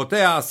מבין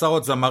שורותיה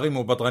עשרות זמרים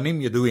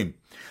ובדרנים ידועים.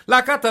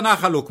 להקת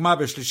הנחל הוקמה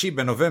ב3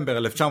 בנובמבר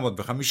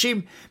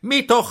 1950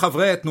 מתוך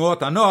חברי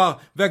תנועות הנוער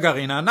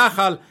וגרעין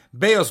הנחל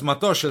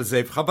ביוזמתו של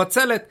זאב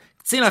חבצלת,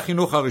 קצין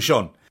החינוך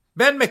הראשון.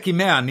 בין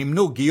מקימיה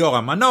נמנו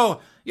גיורא מנור,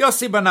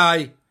 יוסי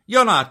בנאי,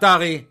 יונה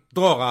עטרי,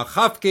 דרורה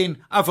חפקין,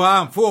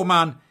 אברהם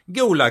פורמן,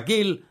 גאולה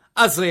גיל,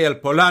 עזריאל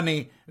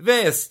פולני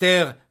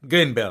ואסתר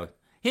גרינברג.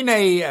 הנה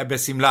היא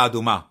בסמלה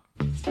אדומה.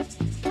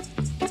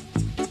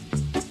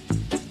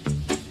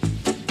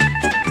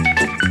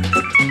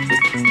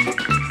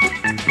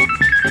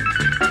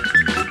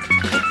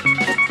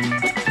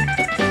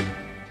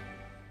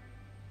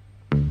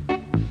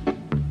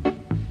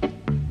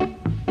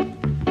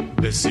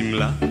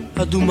 בסמלה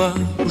אדומה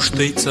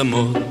ושתי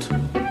צמות,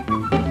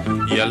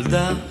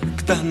 ילדה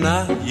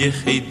קטנה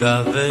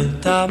יחידה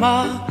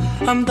ותמה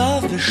עמדה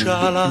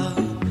ושאלה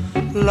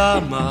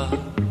למה,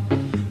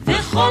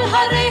 וכל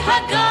הרי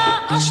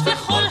הגעש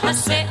וכל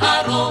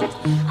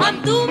השערות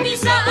עמדו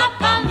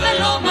מזעפם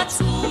ולא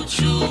מצאו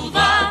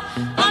תשובה,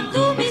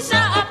 עמדו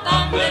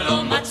מזעפם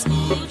ולא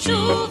מצאו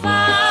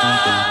תשובה.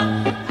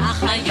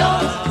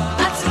 החיות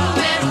עצרו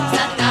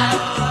מרוצתם,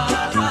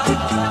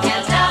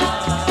 ילדה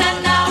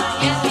קטנה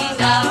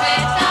יחידה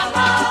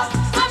ותמה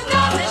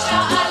עמדה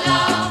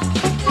ושאלה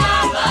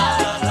למה,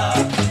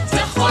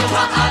 וכל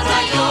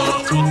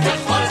האריות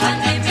וכל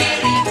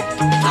הנמרים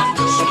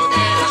עמדו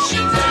שני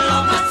ראשים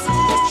ולא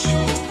מצאו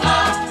תשובה,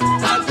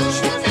 עמדו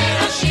שני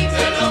ראשים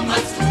ולא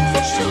מצאו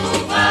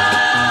תשובה.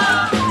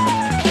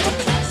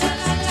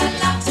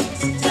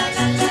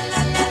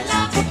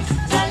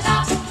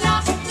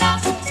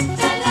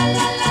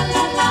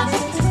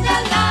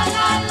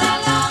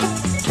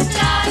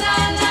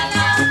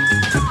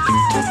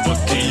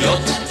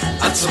 אותיות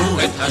עצרו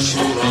את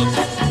השורות,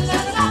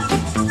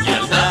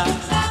 ילדה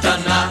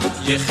קטנה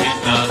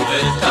יחידה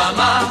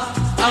ותמה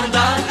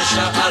עמדה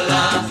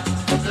ושאלה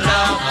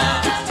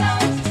למה,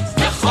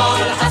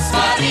 בכל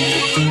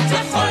הספרים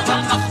וכל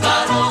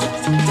המחברות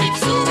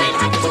חיפשו בין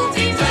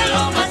הכתובים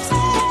ולא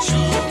מצאו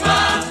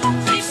תשובה,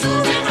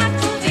 חיפשו בין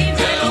הכתובים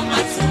ולא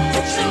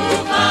מצאו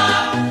תשובה.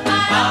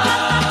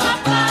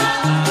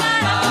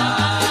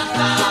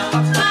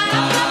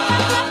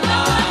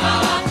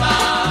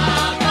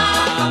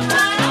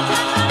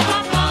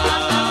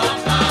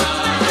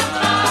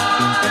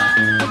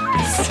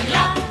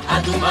 בסמלה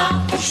אדומה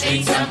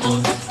ושתי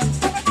צמות,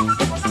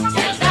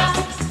 ילדה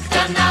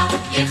קטנה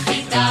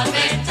יחידה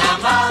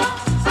ותמה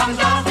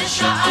עמדה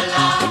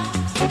ושאלה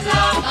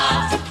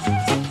למה,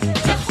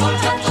 וכל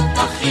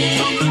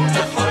התותחים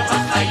וכל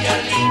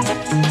החיילים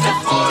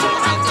וכל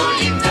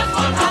הגדולים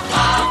וכל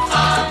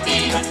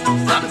החכמים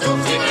עמדו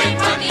חמרי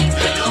פנים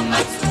ולא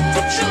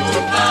מצאו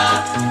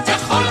תשובה,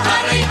 וכל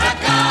הרי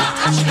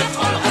הגעש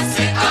וכל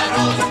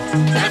השערות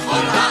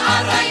וכל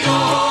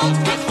האריות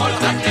וכל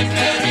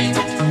הנמרים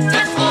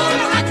וכל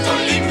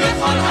הגדולים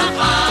וכל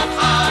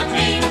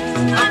החכמים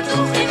עמדו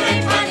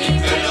חמרי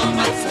פנים ולא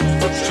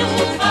מצאו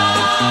תשובה.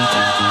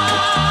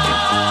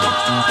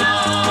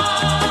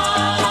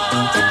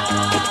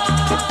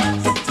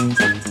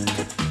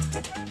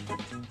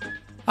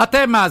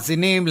 אתם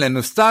מאזינים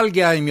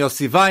לנוסטלגיה עם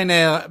יוסי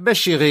ויינר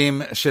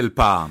בשירים של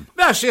פעם.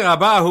 והשיר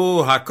הבא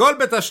הוא הכל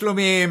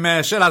בתשלומים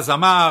של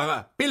הזמר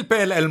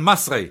פלפל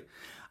אל-מסרי.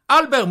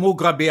 אלבר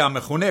מוגרבי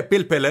המכונה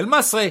פלפל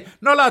אל-מסרי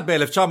נולד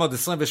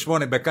ב-1928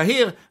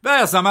 בקהיר,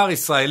 והיה זמר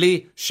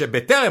ישראלי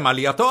שבטרם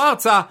עלייתו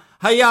ארצה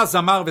היה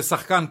זמר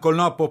ושחקן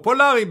קולנוע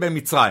פופולרי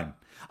במצרים.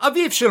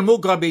 אביו של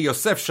מוגרבי,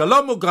 יוסף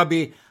שלום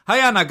מוגרבי,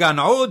 היה נגן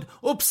עוד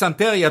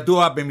ופסנתר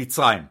ידוע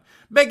במצרים.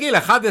 בגיל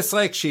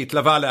 11,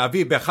 כשהתלווה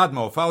לאבי באחד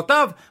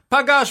מהופעותיו,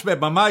 פגש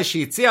בבמאי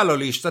שהציע לו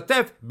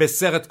להשתתף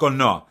בסרט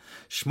קולנוע.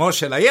 שמו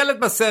של הילד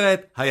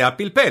בסרט היה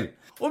פלפל,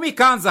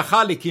 ומכאן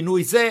זכה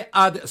לכינוי זה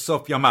עד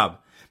סוף ימיו.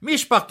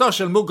 משפחתו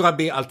של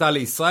מוגרבי עלתה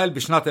לישראל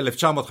בשנת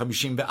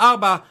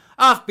 1954,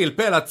 אך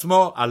פלפל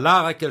עצמו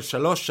עלה רק אל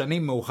 3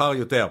 שנים מאוחר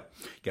יותר,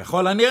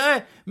 ככל הנראה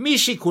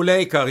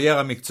משיקולי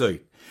קריירה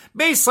מקצועית.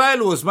 בישראל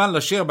הוא הוזמן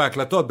לשיר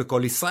בהקלטות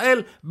בכל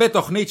ישראל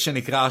בתוכנית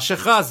שנקראה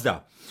שחרזדה.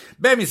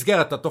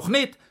 במסגרת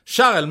התוכנית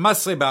שר אל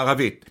מסרי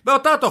בערבית.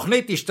 באותה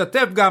תוכנית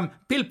השתתף גם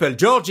פלפל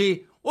ג'ורג'י,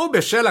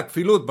 ובשל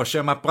הכפילות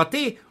בשם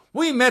הפרטי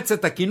הוא אימץ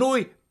את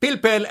הכינוי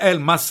פלפל אל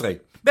מסרי.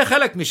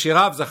 בחלק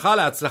משיריו זכה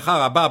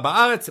להצלחה רבה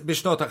בארץ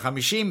בשנות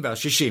ה-50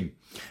 וה-60.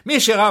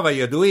 משיריו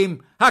הידועים,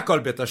 הכל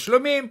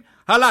בתשלומים,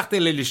 הלכתי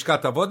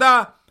ללשכת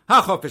עבודה,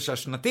 החופש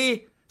השנתי,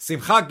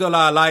 שמחה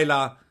גדולה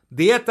הלילה,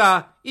 דיאטה,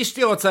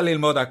 אשתי רוצה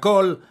ללמוד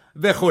הכל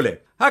וכו'.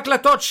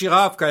 הקלטות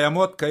שיריו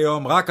קיימות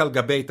כיום רק על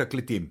גבי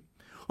תקליטים.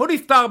 הוא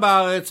נפטר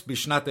בארץ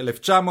בשנת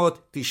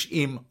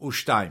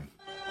 1992.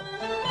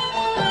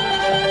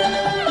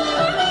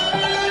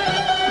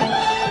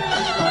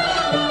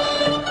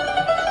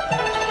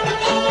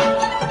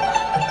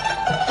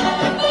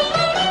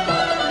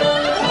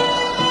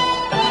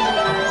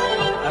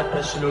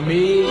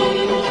 בתשלומים,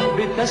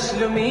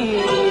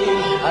 בתשלומים,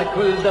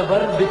 הכל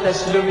דבר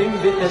בתשלומים,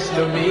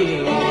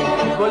 בתשלומים.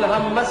 כל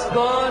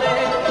המשכורת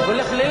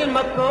הולך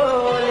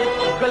למכולת,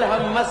 כל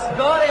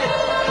המשכורת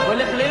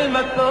הולך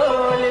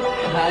למכולת,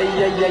 איי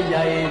איי איי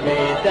איי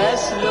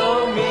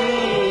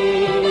בתשלומים.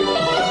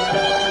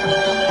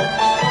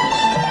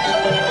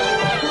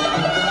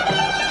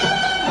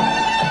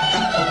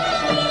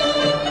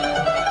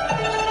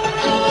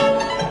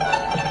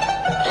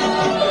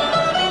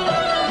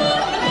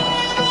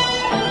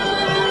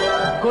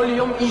 כל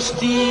יום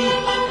אשתי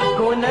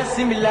קונה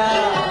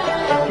סמלה,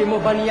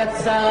 כמובן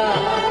יצא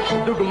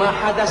דוגמה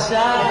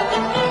חדשה,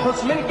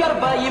 חוץ מן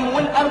גרביים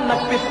ולארנק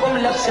פתאום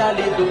לבשה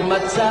לי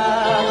דוגמצה.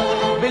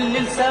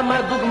 בליל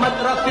שמה דוגמת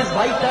רפז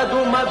והייתה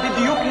דומה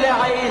בדיוק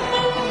לעז,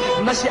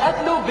 מה שאת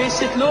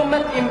לובשת לא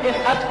מתאים, איך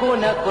את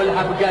קונה כל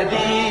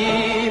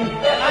הבגדים,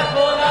 איך את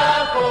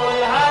קונה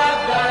כל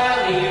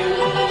הבגדים.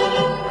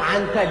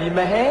 ענתה לי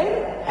מהר,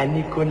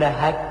 אני קונה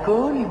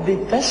הכל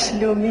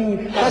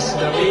בתשלומים,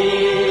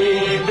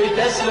 תשלומים,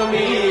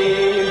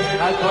 בתשלומים,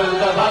 הכל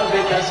דבר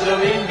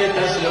בתשלומים,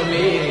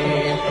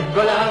 בתשלומים.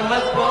 כל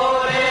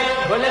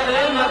המשכורת הולך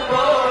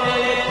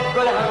למכולת,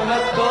 כל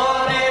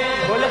המשכורת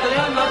הולך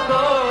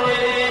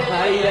למכולת,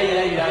 איי איי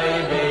איי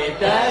איי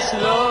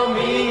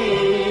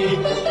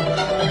בתשלומים.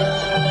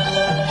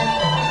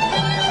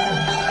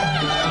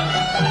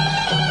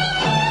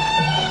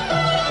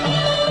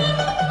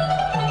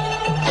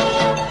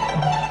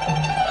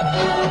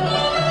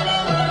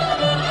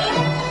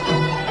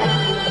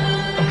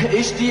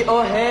 אשתי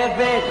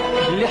אוהבת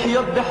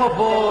לחיות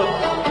בחובות,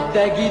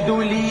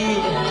 תגידו לי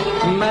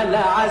מה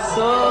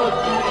לעשות,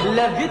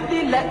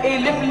 לביתי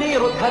ל1,000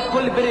 לירות,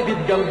 הכל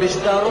בריבית גם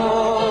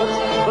בשטרות,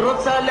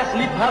 רוצה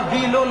להחליף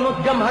הווילונות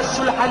גם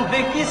השולחן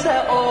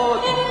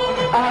וכיסאות,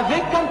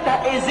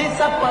 וקנתה איזה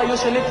ספה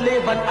יושנת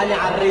לבד, אני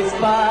על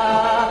רצפה,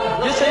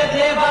 יושנת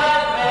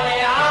לבד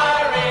ואני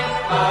על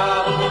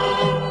רצפה.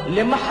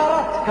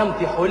 למחרת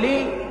קמתי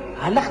חולי,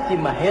 הלכתי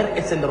מהר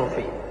אצל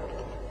רופא,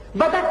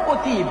 בדק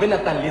אותי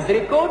ונתן לי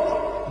זריקות,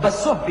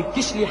 בסוף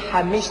ביקש לי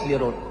 5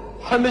 לירות.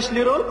 5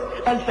 לירות?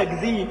 אל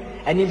תגזים,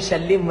 אני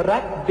משלם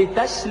רק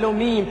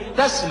בתשלומים,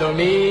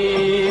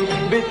 תשלומים,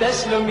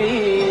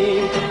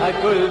 בתשלומים,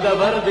 הכל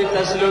דבר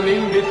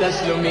בתשלומים,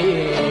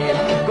 בתשלומים.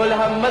 כל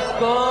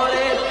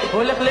המשכורת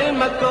הולך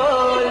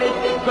למכולת,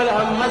 כל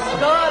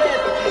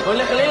המשכורת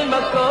הולך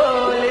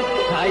למכולת,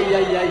 איי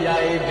איי איי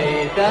איי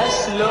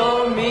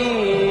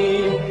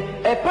בתשלומים.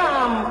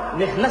 פעם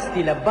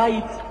נכנסתי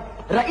לבית,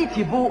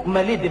 ראיתי בו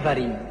מלא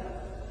דברים,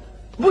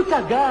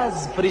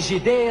 בוטגז,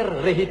 פריג'ידר,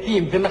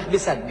 רהיטים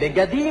ומכבסת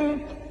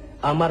בגדים.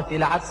 אמרתי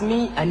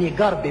לעצמי, אני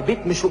גר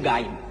בבית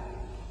משוגעים.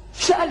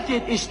 שאלתי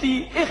את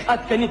אשתי, איך את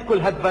קנית כל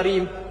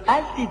הדברים?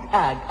 אל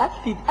תדאג, אל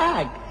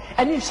תדאג,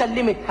 אני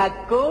משלמת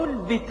הכל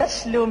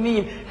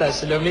בתשלומים,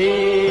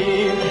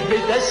 תשלומים,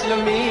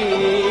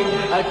 בתשלומים,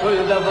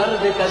 הכל דבר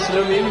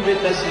בתשלומים,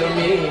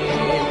 בתשלומים.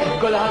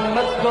 כל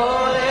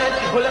המשכורת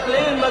הולך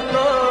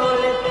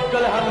למכולת,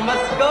 כל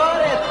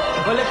המשכורת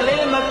הולך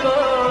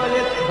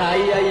למכולת,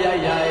 איי איי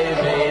איי איי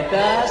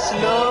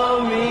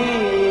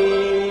בתשלומים.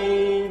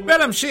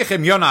 ונמשיך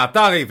עם יונה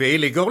עטרי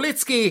ואילי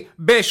גורליצקי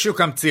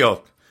בשוק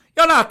המציאות.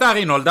 יונה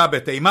עטרי נולדה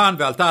בתימן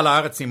ועלתה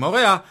לארץ עם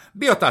הוריה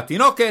בהיותה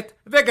תינוקת,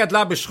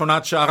 וגדלה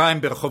בשכונת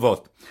שעריים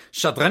ברחובות.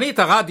 שדרנית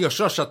הרדיו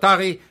שוש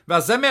עטרי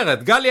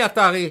והזמרת גלי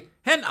עטרי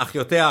הן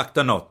אחיותיה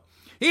הקטנות.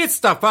 היא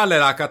הצטרפה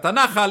ללהקת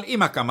הנחל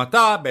עם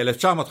הקמתה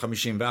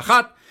ב-1951,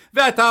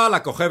 והייתה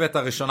לכוכבת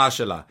הראשונה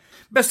שלה.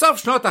 בסוף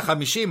שנות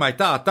ה-50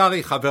 הייתה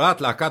עטרי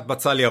חברת להקת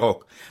בצל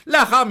ירוק.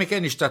 לאחר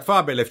מכן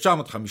השתתפה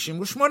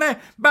ב-1958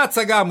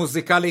 בהצגה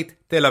המוזיקלית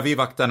תל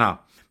אביב הקטנה.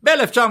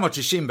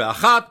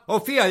 ב-1961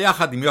 הופיע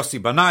יחד עם יוסי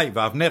בנאי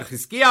ואבנר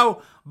חזקיהו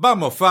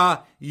במופע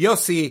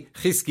יוסי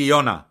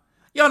חזקיונה.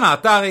 יונה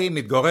עטרי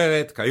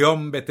מתגוררת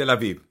כיום בתל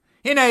אביב.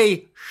 הנה היא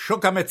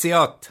שוק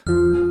המציאות.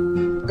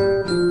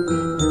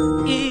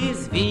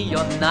 Is wie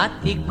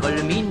הכנעתי כל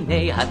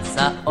מיני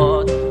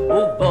הצעות,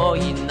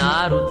 ובואי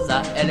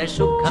נרוצה אל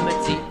שוק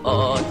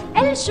המציאות.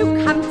 אל שוק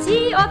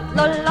המציאות,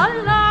 לא לא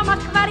לא, מה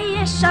כבר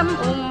יש שם,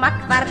 ומה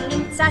כבר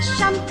נמצא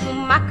שם,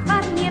 ומה כבר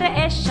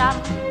נראה שם.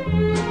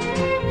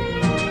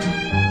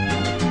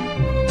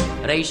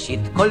 ראשית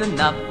כל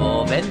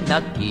נבוא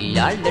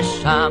ונגיע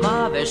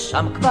לשמה,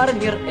 ושם כבר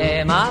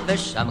נראה מה,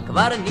 ושם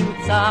כבר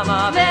נמצא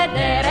מה.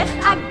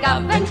 ודרך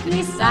אגב בין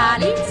כניסה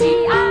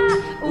ליציאה,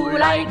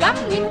 אולי גם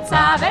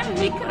נמצא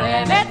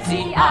במקרה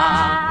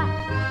מציאה.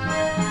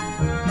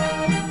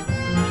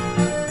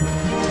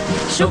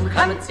 שוק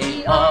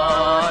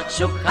המציאות,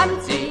 שוק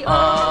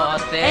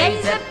המציאות,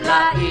 איזה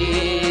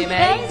פלאים,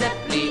 איזה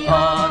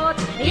פליאות,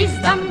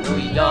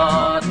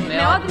 הזדמנויות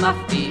מאוד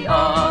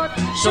מפתיעות.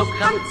 שוק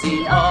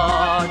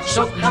המציאות,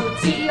 שוק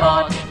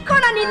המציאות,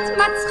 קולנית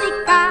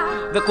מצחיקה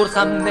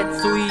וקורסה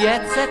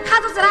מצויצת,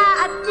 חזוזרה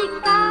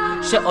עתיקה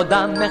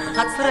שעודה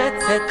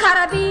מחצרצת,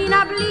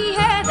 קרבינה בלי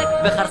הדק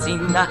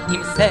וחרסינה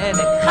עם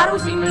סדק,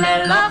 חרוזים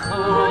ללא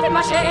חוט,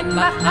 מה שאין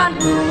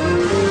בחנות.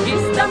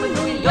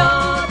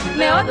 הזדמנויות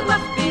מאוד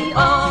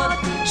מפתיעות,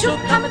 שוק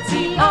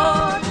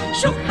המציאות,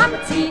 שוק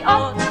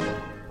המציאות.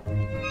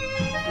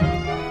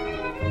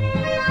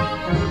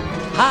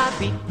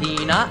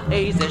 הביטינה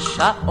איזה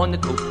שעון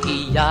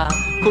קוקייה,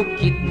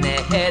 קוקית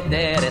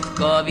נהדרת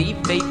קובי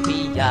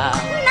פיפייה.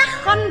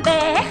 נכון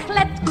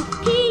בהחלט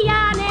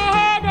קוקייה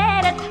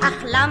נהדרת,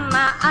 אך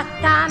למה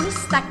אתה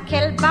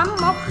מסתכל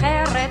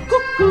במוכרת?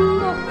 קוקו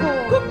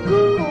קוקו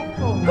קוקו.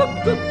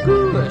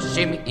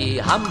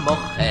 שמעי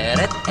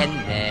המוכרת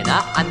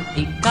איננה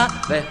ענתיקה,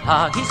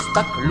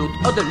 וההסתכלות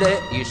עוד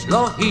לאיש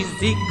לא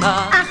הזיקה.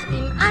 אך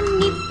אם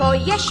אני פה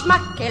יש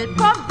מקל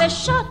פה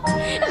ושוט,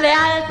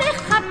 ואל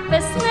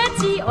תחפש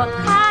מציאות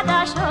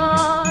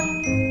חדשות.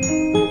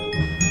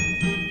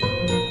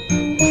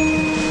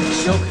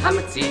 שוק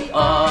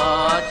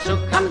המציאות, שוק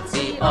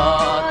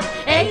המציאות,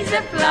 איזה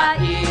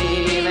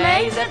פלאים,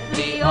 איזה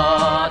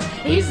פליאות,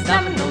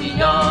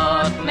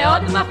 הזדמנויות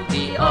מאוד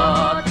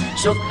מפתיעות.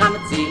 שוק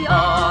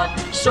המציאות,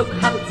 שוק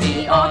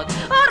המציאות,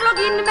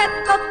 אורלוגין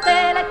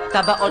ותותלת,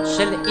 טבעות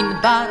של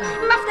ענבר,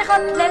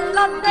 מפתחות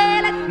ללא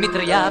דלת,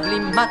 מטריה בלי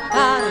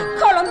מטר,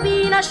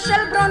 קולומבינה של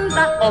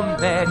ברונזה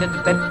עומדת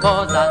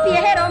בפוזה,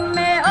 פיירו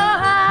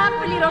מאוהב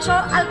בלי ראשו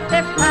על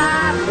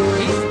כתפיו.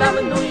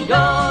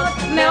 הזדמנויות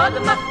מאוד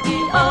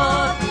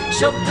מפתיעות,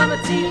 שוק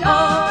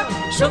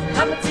המציאות, שוק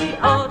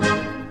המציאות.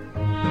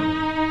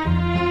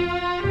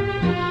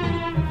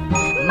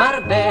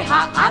 מרבה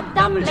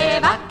האדם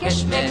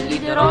לבקש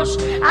ולדרוש,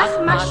 אך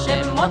מה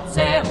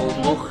שמוצא הוא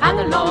מוכן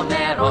לו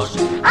מראש.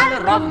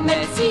 על רוב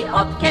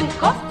מציאות כן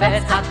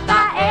קופץ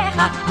חטאיך,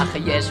 אך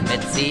יש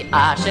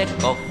מציאה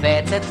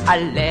שקופצת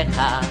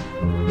עליך.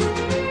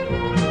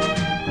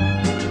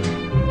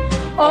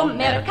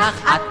 אומר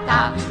כך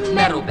אתה,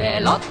 מרובה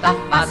לא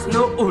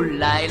תפסנו,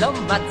 אולי לא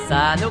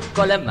מצאנו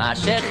כל מה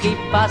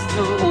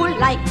שחיפשנו.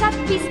 אולי קצת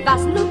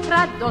בזבזנו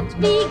טרדות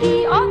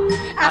ויגיעות,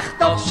 אך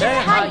טוב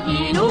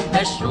שהיינו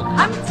בשוק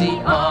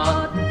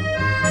המציאות.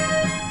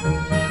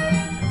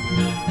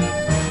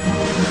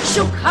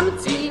 שוק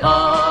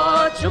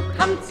המציאות, שוק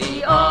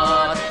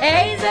המציאות,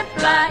 איזה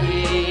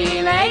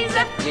פלאים, איזה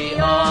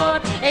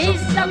פליאות,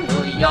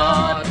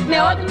 הזדמנויות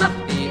מאוד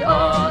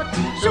מפתיעות.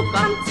 שוק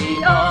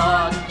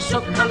המציאות,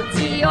 שוק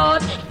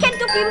המציאות, כן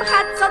תופים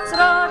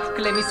חצוצרות,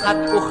 כלי משחק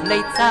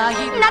וכלי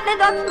ציד,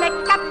 נדנדות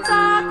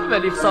מקפצות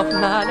ולבסוף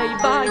נעלי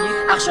בית.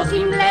 אך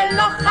שוטים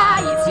ללא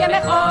חיץ,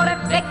 ימי חורף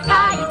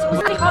וקיץ,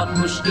 ופתיחות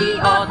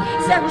ושקיעות,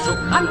 זהו שוק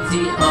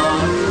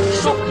המציאות.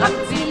 שוק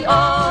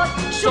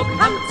המציאות, שוק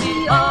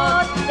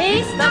המציאות,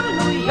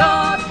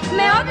 הזדמנויות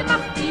מאוד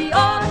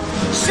מפתיעות.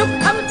 שוק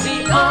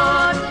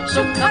המציאות,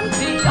 שוק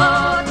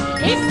המציאות,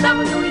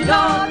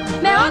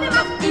 הזדמנויות מאוד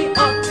מפתיעות.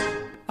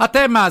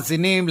 אתם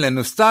מאזינים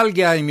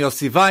לנוסטלגיה עם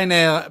יוסי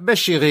ויינר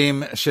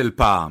בשירים של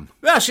פעם.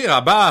 והשיר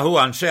הבא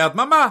הוא אנשי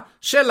הדממה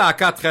של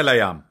להקת חיל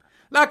הים.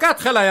 להקת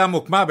חיל הים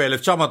הוקמה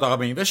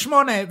ב-1948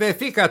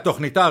 והפיקה את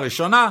תוכניתה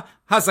הראשונה,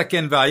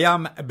 הזקן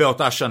והים,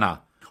 באותה שנה.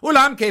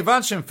 אולם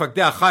כיוון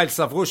שמפקדי החיל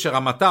סברו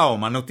שרמתה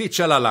האומנותית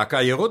של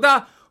הלהקה ירודה,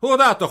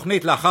 הורדה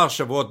התוכנית לאחר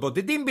שבועות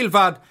בודדים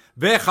בלבד,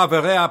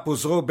 וחבריה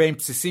פוזרו בין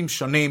בסיסים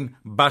שונים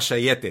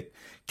בשייטת.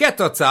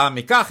 כתוצאה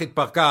מכך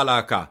התפרקה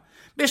הלהקה.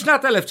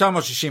 בשנת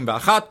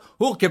 1961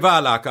 הורכבה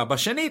הלהקה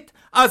בשנית,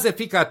 אז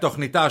הפיקה את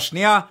תוכניתה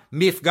השנייה,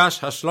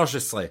 מפגש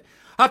ה-13.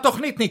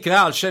 התוכנית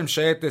נקראה על שם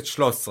שייטת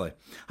 13.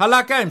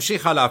 הלהקה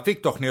המשיכה להפיק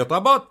תוכניות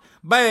רבות,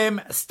 בהם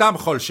סתם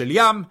חול של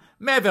ים,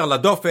 מעבר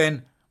לדופן,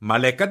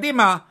 מלא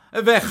קדימה,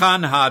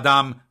 וכאן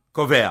האדם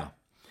קובע.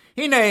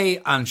 הנה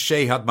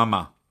אנשי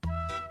הדממה.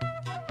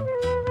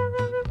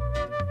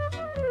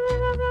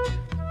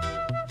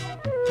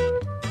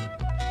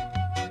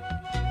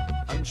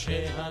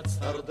 אנשי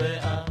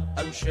הצפרדע,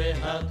 אנשי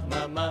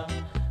הדממה,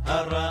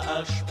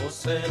 הרעש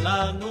עושה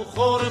לנו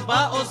חור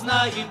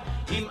באוזניים,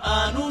 אם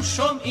אנו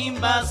שומעים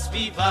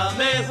בסביבה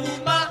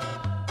מהומה.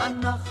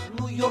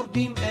 אנחנו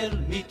יורדים אל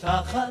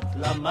מתחת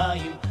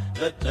למים,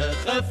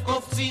 ותכף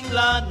קופצים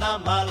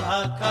לנמל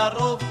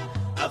הקרוב.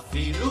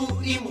 אפילו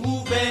אם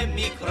הוא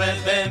במקרה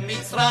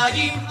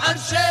במצרים.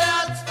 אנשי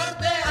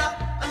הצפרדע,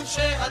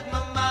 אנשי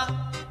הדממה,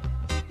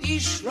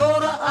 איש לא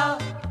ראה,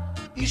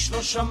 איש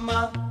לא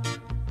שמע,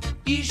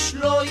 איש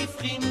לא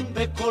הבחין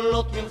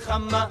בקולות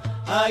מלחמה.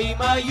 האם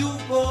היו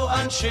פה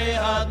אנשי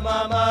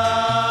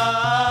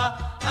הדממה?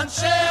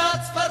 אנשי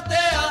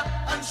הצפרדע,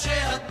 אנשי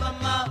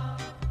הדממה,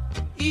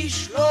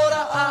 איש לא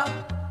ראה,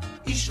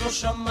 איש לא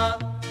שמע,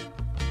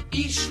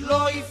 איש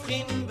לא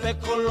הבחין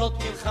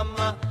בקולות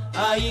מלחמה.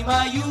 האם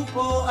היו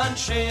פה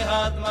אנשי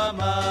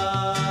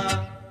הדממה?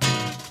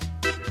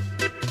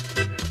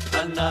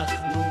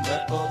 אנחנו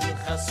מאוד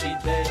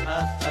חסידי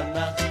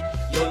התנ"ך,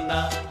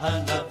 יונה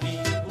הנביא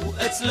הוא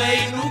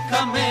אצלנו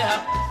כמאה,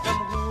 גם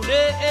הוא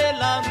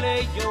נעלם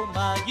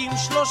ליומיים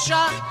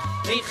שלושה.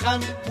 היכן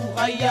הוא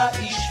היה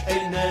איש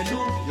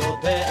איננו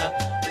יודע,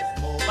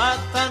 וכמו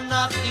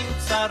בתנ"ך אם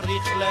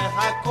צריך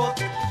להכות,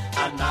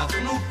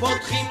 אנחנו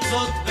פותחים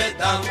זאת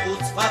בדם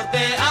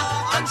וצפרדע.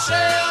 אנשי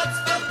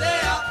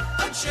הצפרדע,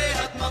 אנשי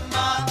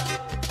הדממה,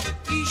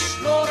 איש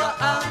לא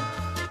ראה,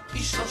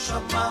 איש לא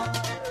שמע,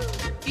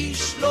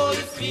 איש לא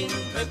הבחין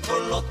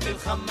בקולות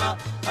מלחמה.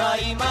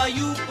 האם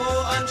היו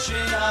פה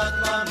אנשי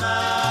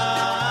הדממה?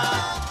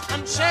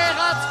 אנשי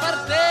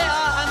הצפרדע,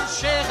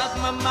 אנשי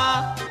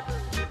הדממה,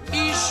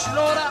 איש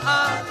לא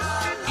ראה,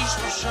 איש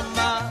לא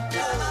שמע,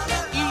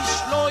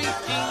 איש לא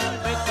הבחין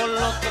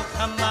בקולות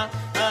מלחמה.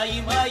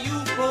 האם היו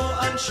פה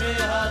אנשי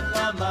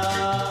הדממה?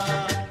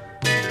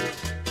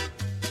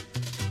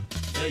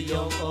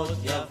 ויום עוד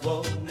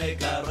יבוא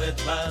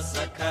נגרד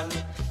בזקן,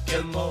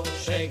 כמו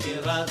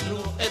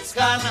שגירדנו את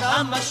זקן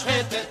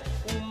המשחטת,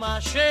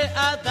 ומה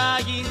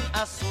שעדיין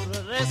אסור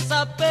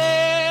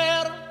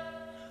לספר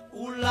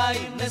אולי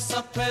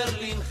נספר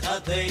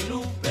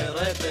לנכדינו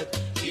ברפת,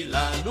 כי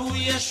לנו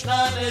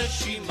ישנה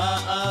רשימה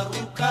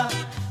ארוכה,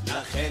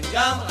 לכן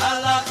גם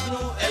הלכנו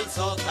אל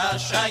זאת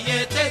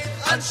השייטת.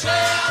 אנשי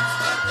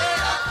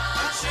הצפרדע,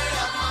 אנשי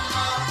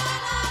הדממה,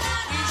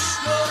 איש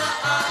לא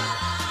ראה,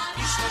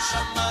 איש לא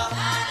שמע,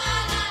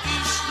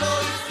 איש לא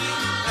הבחין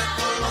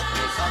בקולות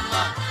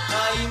מלחמה.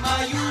 האם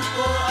היו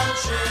פה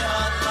אנשי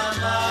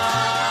הדממה?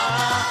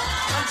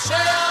 אנשי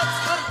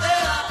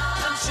הצפרדע,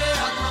 אנשי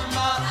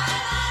הדממה,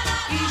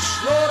 איש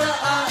לא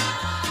ראה,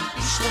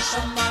 איש לא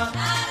שמע,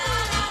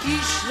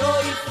 איש לא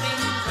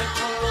הבחין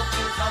בקולות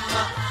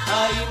מלחמה.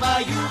 האם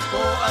היו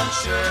פה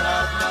אנשי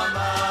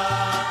הדממה?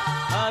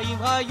 האם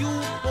היו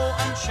פה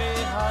אנשי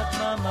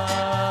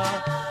הדממה?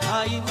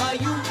 האם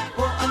היו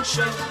פה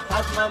אנשי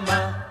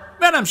הדממה?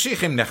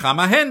 ונמשיך עם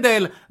נחמה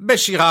הנדל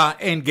בשירה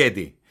אין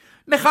גדי.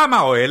 נחמה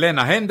או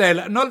אלנה הנדל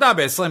נולדה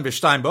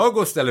ב-22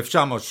 באוגוסט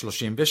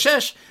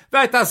 1936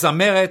 והייתה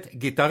זמרת,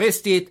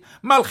 גיטריסטית,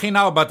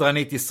 מלחינה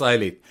ובדרנית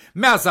ישראלית,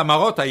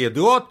 מהזמרות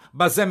הידועות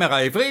בזמר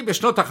העברי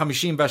בשנות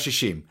ה-50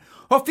 וה-60.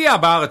 הופיעה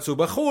בארץ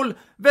ובחול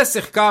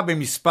ושיחקה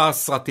במספר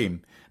סרטים.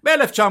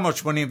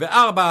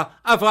 ב-1984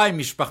 עברה עם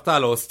משפחתה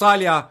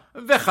לאוסטרליה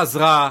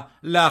וחזרה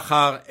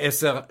לאחר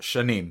 10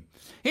 שנים.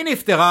 היא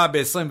נפטרה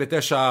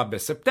ב-29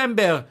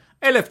 בספטמבר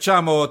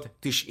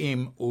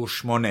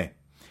 1998.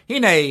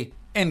 הנה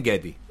אין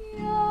גדי.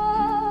 ים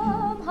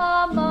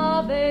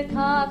המוות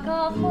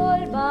הכחול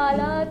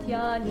בלט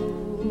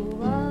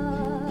ינוע,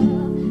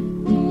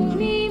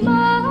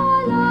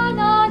 וממעלה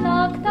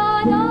עננה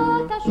קטנה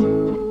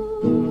תשוט,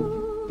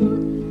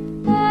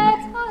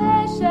 עץ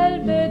האשל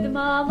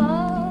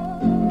בדממה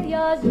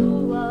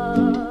יזוע,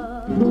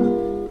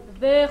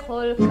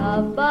 וכל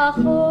קו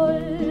בחול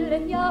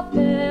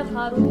יפה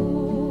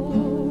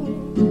חרוב,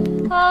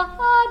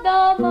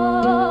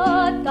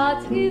 האדמה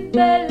תצעיד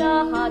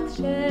בלהט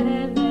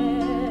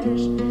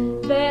שמש,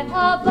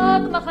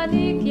 והאבק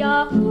מחניק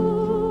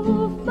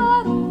יחוף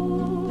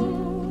ברור.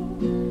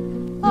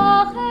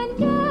 אך אין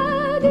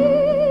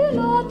גדי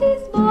לא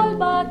תסבול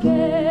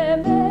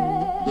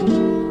בקמש,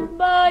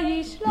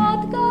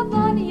 בישלט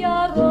גוון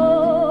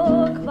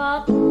ירוק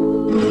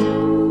וחור.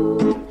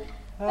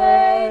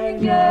 אין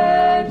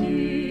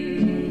גדי,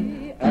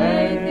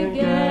 אין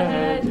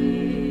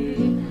גדי,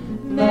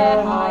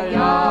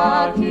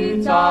 מהיד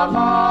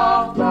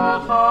תצמח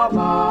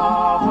בחמה.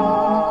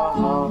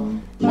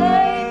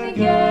 אין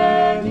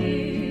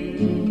גדי,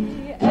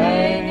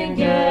 אין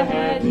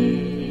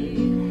גדי,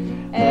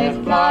 איך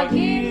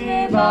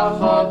פלגים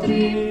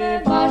וחותרים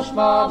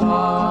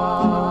בשממה.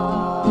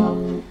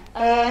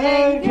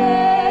 אין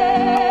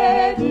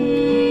גדי,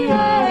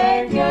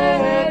 אין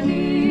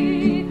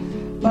גדי,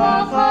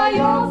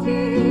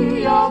 בחיופי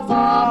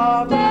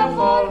יפה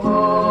בכל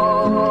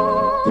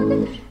הוד,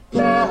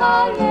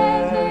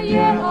 והלב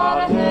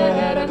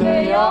יהרהר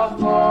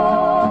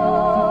ויחמוד,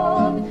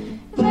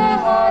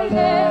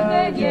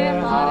 והלב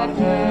יהרהר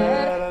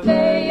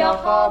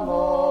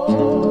ויחמוד.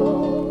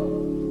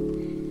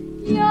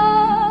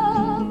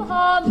 ים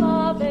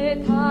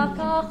המוות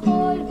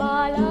הכחול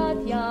בלט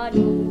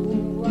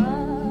ינוע,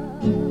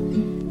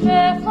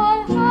 וכל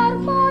הר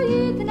בו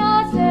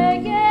יתנשא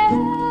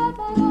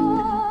גבע,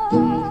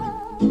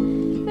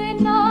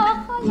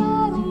 בנחל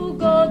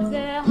ערוגות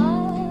זה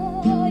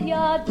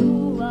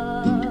הידוע,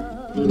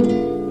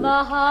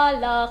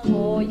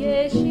 מהלכו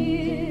יש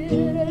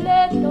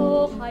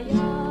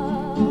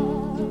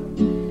הים.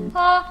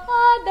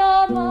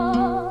 האדמה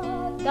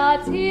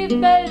תציב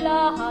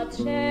בלהט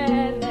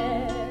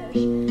שמש,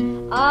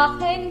 אך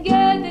אין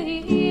גד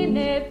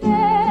הנה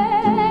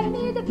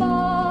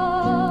במדבר.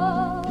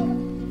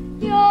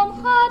 יום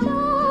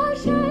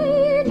חדש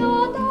אינו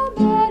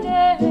דומה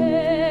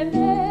לאמש,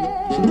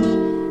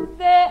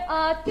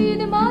 ועתיד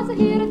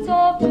מזהיר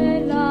צופה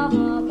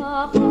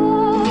למחר.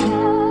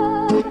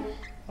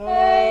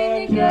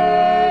 אין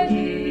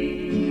גדי,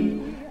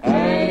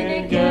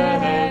 אין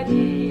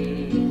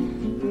גדי,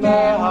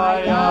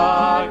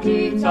 והיה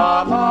כי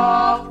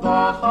צמח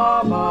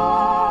בחמה.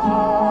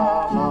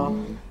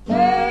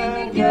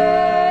 אין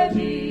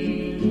גדי,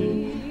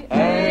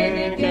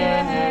 אין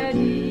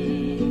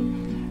גדי,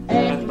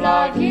 איך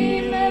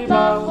פלגים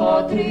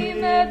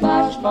בחודרים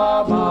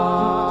בשממה.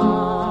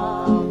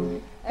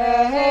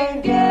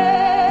 אין גדי,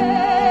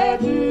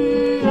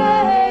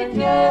 אין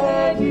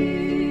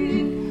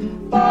גדי,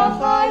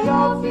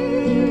 בחיופי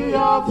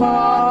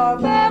יפה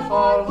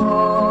בכל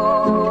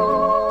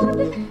הוד,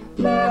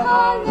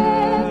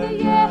 והלב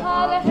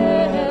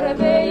יהרהר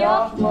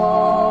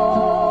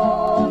ויחמוד,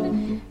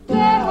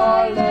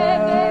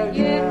 והלב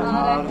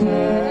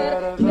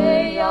יהרהר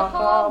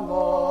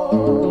ויחמוד.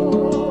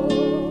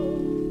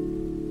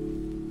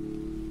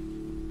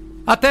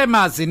 אתם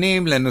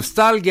מאזינים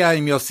לנוסטלגיה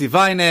עם יוסי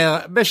ויינר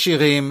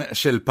בשירים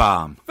של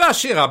פעם.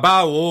 והשיר הבא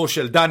הוא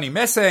של דני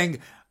מסנג,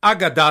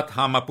 אגדת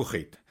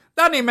המפוחית.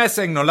 דני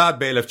מסנג נולד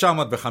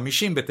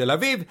ב-1950 בתל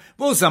אביב,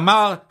 והוא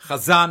זמר,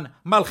 חזן,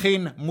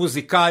 מלחין,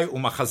 מוזיקאי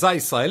ומחזאי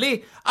ישראלי,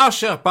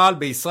 אשר פעל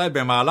בישראל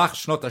במהלך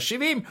שנות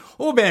ה-70,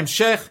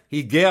 ובהמשך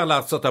היגר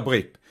לארצות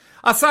הברית.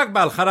 עסק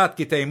בהלחנת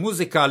קטעי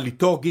מוזיקה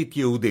ליטורגית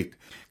יהודית.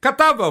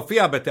 כתב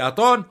והופיע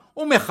בתיאטרון,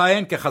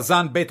 ומכהן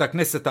כחזן בית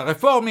הכנסת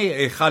הרפורמי,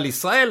 היכל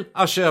ישראל,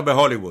 אשר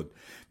בהוליווד.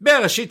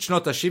 בראשית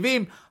שנות ה-70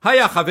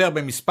 היה חבר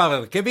במספר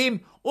הרכבים,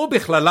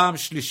 ובכללם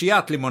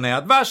שלישיית לימוני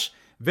הדבש,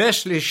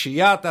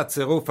 ושלישיית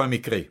הצירוף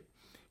המקרי.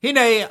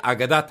 הנה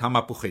אגדת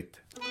המפוחית.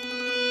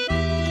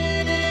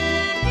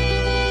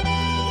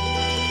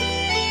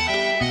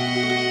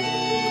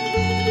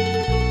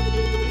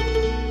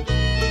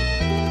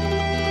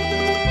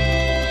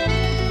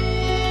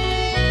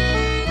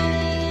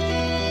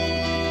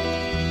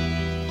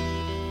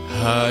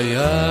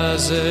 היה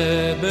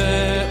זה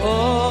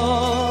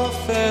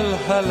באופל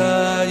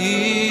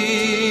הליל,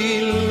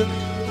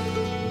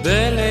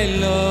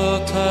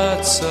 בלילות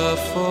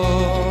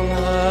הצפון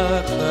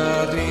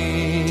הקרים,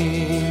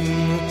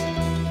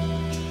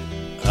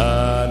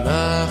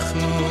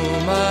 אנחנו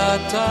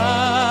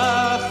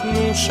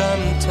מתחנו שם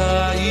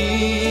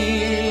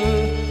תיל,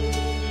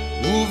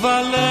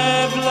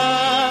 ובלב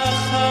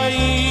לך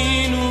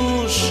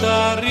היינו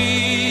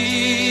שרים.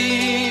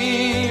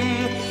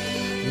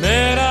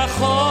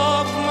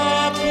 מרחוק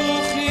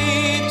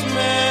מפוחית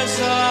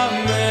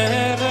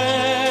מזמרת,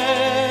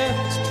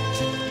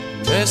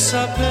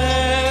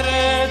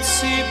 מספרת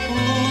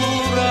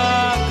סיפור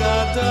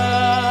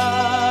אגדה.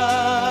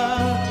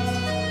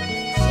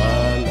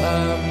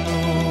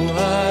 חלמנו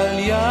על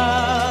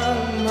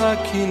ים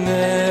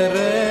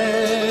הכנרת,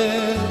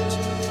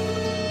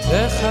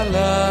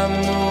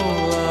 וחלמנו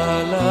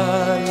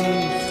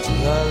עלייך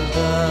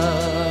ילדה.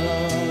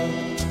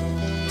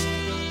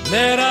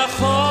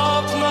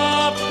 מרחוק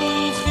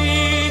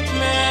מפוחית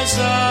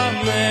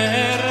מזמרת,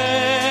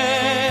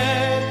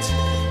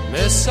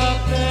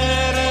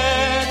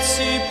 מספרת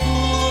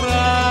סיפור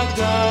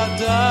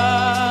אגדה.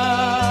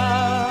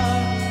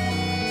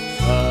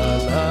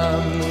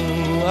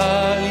 חלמנו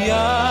על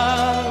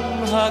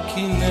ים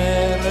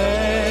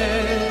הכנרת,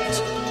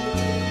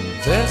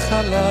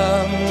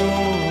 וחלמנו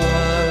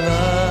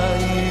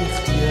עלייך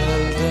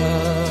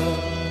ילדה.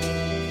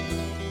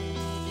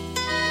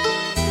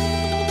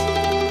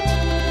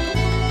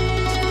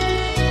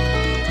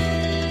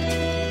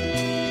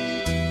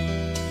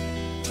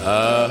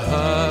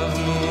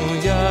 אהבנו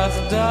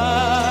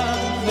יחדיו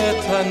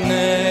את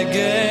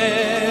הנגב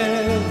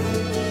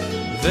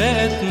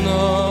ואת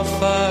נוף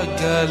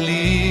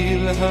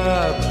הגליל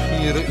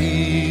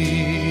הפראי.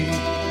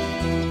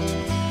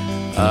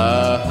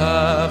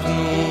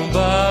 אהבנו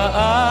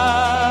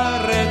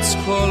בארץ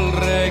כל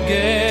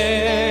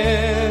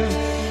רגב,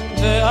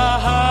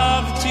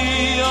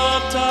 ואהבתי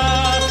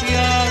אותך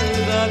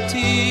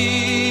ילדתי.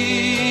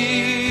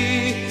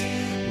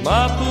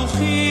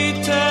 מפוחית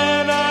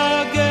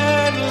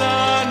תנגן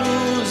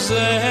לנו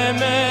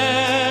זמר,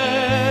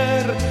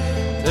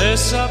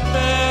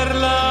 תספר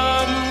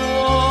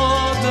לנו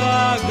עוד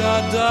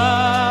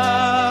אגדה.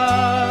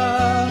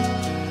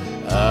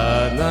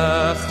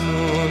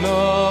 אנחנו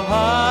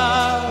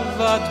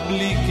נאהב עד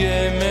בלי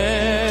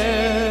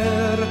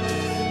גמר,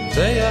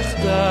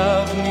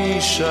 ויחדיו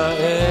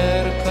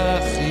נשאר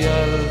כך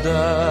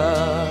ילדה.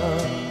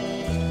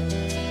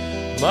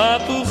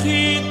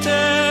 מפוחית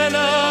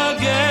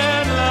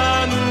תנגן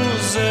לנו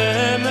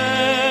זמר,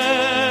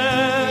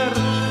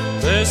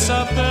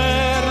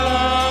 תספר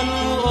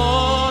לנו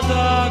עוד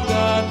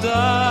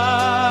אגדה.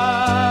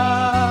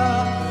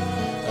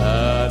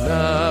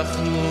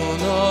 אנחנו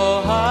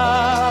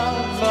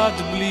נאהב עד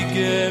בלי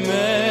גמר,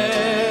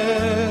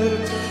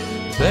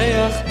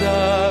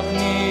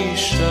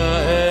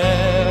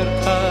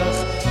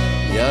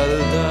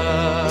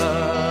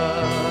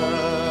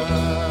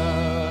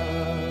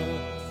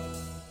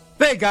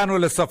 הגענו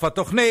לסוף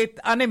התוכנית,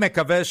 אני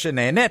מקווה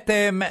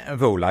שנהנתם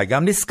ואולי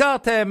גם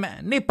נזכרתם.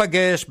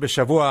 ניפגש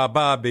בשבוע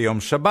הבא ביום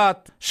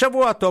שבת.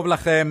 שבוע טוב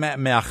לכם,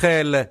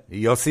 מאחל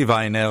יוסי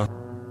ויינר.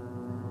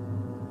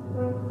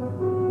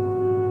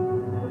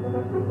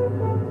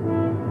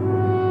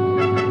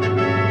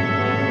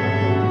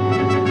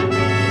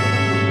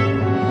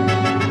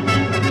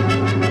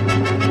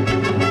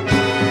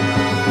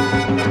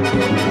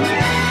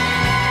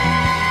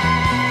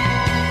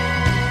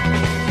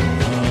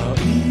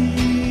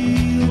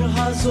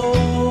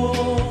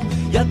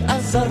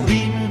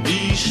 זרים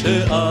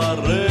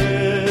בשעריה,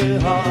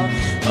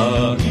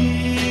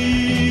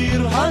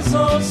 העיר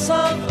הזו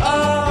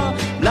שבעה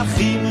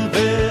מלכים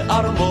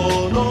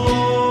וארמונות,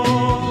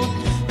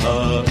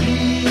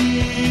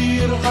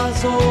 העיר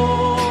הזו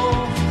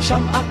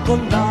שמעה כל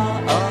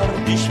נער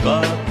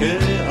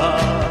בשבקיה,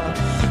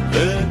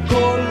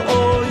 וכל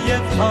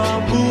אויב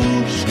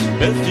חמוש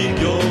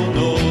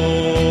בפדיונו.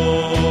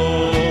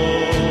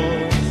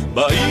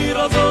 בעיר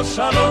הזו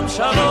שלום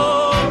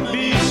שלום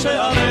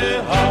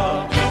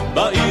בשעריה,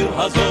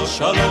 בעיר הזו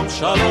שלום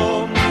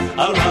שלום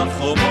על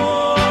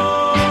החומות,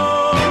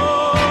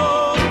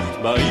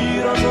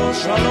 בעיר הזו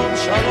שלום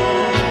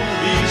שלום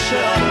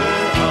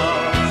בשעריה,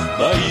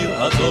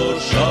 בעיר הזו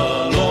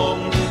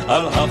שלום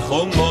על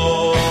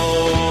החומות.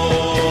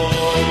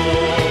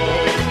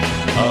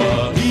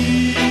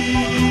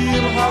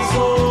 העיר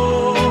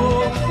הזו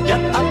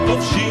ידעה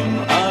כובשים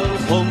על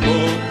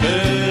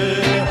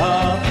חומותיה,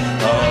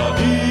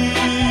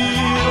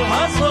 העיר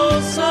הזו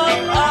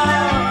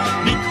שבעה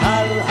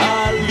מקהל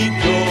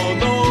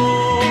הלגיונות,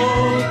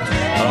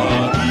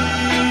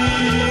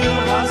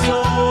 העיר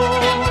הזו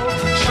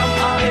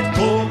שמעה את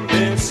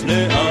קומץ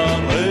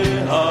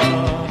נעריה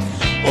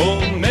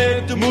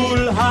עומד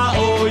מול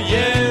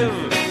האויב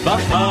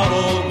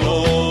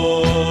בחרונות.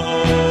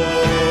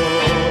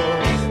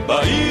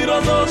 בעיר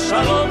הזו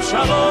שלום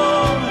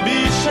שלום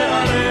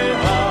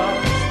בשעריה,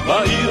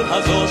 בעיר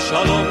הזו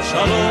שלום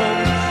שלום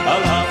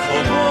על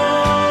החומות,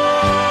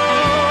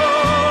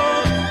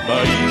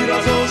 בעיר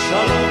הזו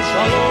שלום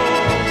שלום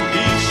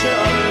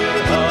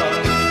בשעריה,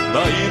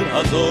 בעיר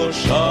הזו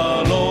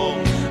שלום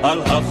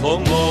על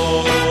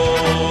החומות.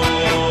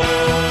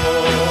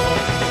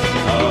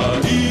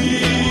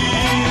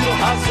 העיר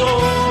הזו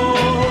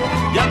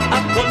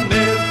ידעה כל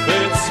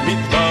נפץ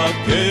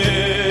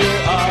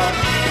מתבקע,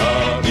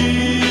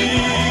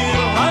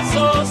 העיר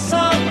הזו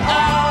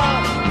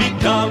שבעה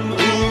מדם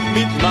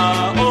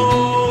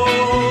ומדמעות,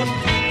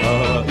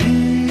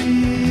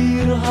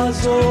 העיר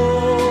הזו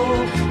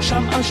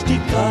שמעה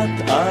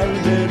שתיקת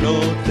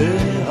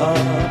אלמנותיה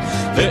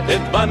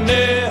ואת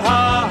בניה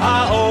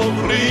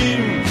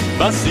העוברים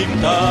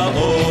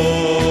בסמטאות.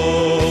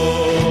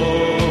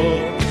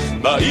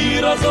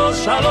 בעיר הזו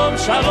שלום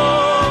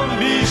שלום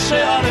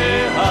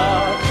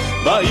בשעריה,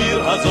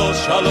 בעיר הזו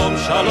שלום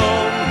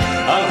שלום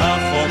על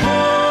החומות,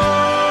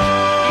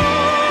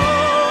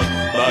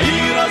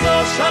 בעיר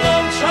הזו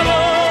שלום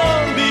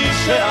שלום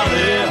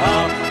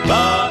בשעריה,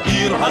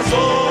 בעיר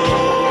הזו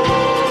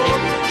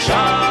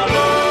שלום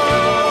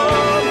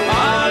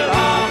על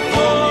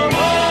החומות.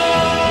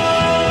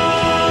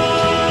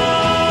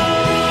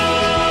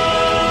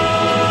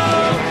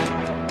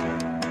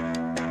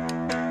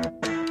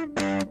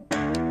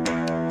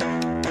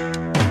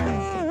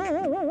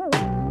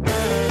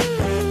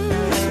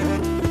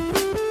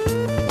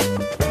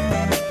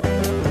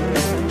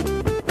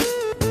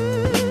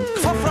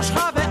 כפוף ראשך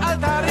ואל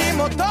תרים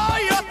אותו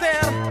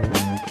יותר,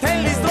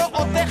 תן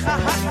לזרועותיך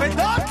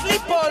הכבדות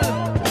ליפול,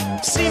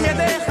 שים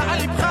ידיך על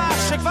ליבך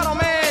שכבר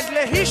עומד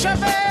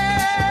להישבר.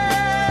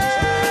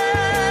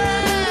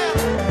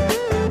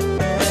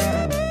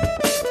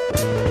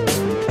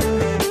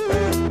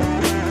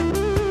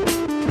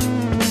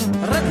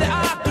 רד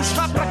לאט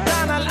ושכב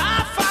פרקטן על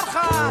עפרך,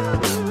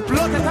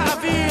 פלוט את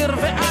האוויר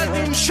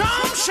ואל תנשום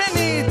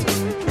שנית,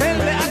 תן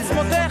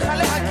לעצמותיך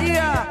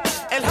להגיע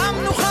אל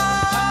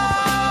המנוחה.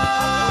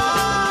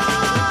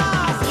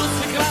 אחוז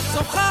לקראת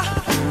סופך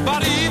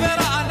בריא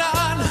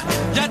ורענן,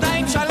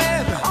 ידיים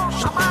שלב,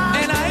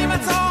 עיניים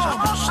עצור,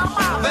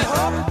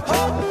 והופ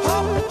הופ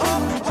הופ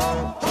הופ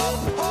הופ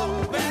הופ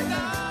הופ.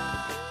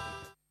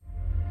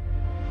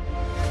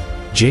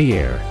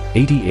 J-Air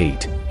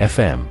 88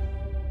 FM.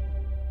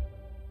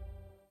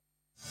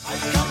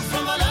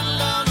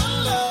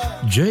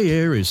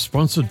 J-Air is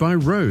sponsored by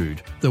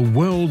Rode, the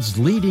world's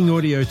leading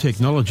audio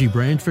technology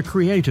brand for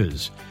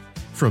creators.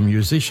 From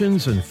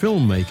musicians and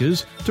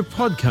filmmakers to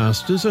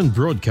podcasters and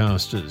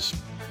broadcasters.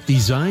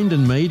 Designed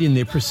and made in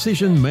their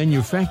precision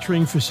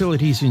manufacturing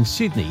facilities in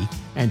Sydney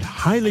and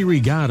highly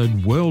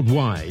regarded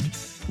worldwide,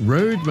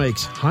 Rode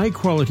makes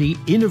high-quality,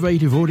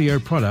 innovative audio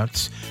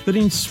products that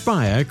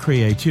inspire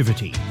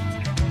creativity.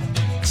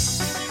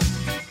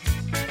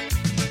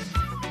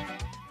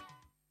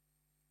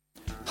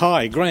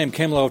 Hi, Graham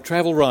Kemlow of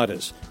Travel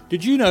Writers.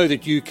 Did you know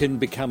that you can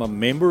become a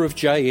member of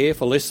J-Air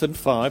for less than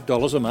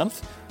 $5 a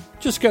month?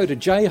 Just go to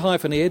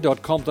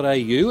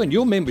j-air.com.au and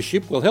your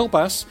membership will help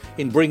us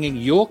in bringing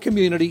your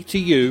community to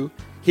you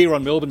here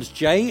on Melbourne's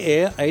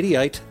J-Air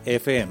 88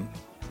 FM.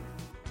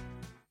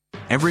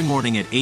 every morning at 8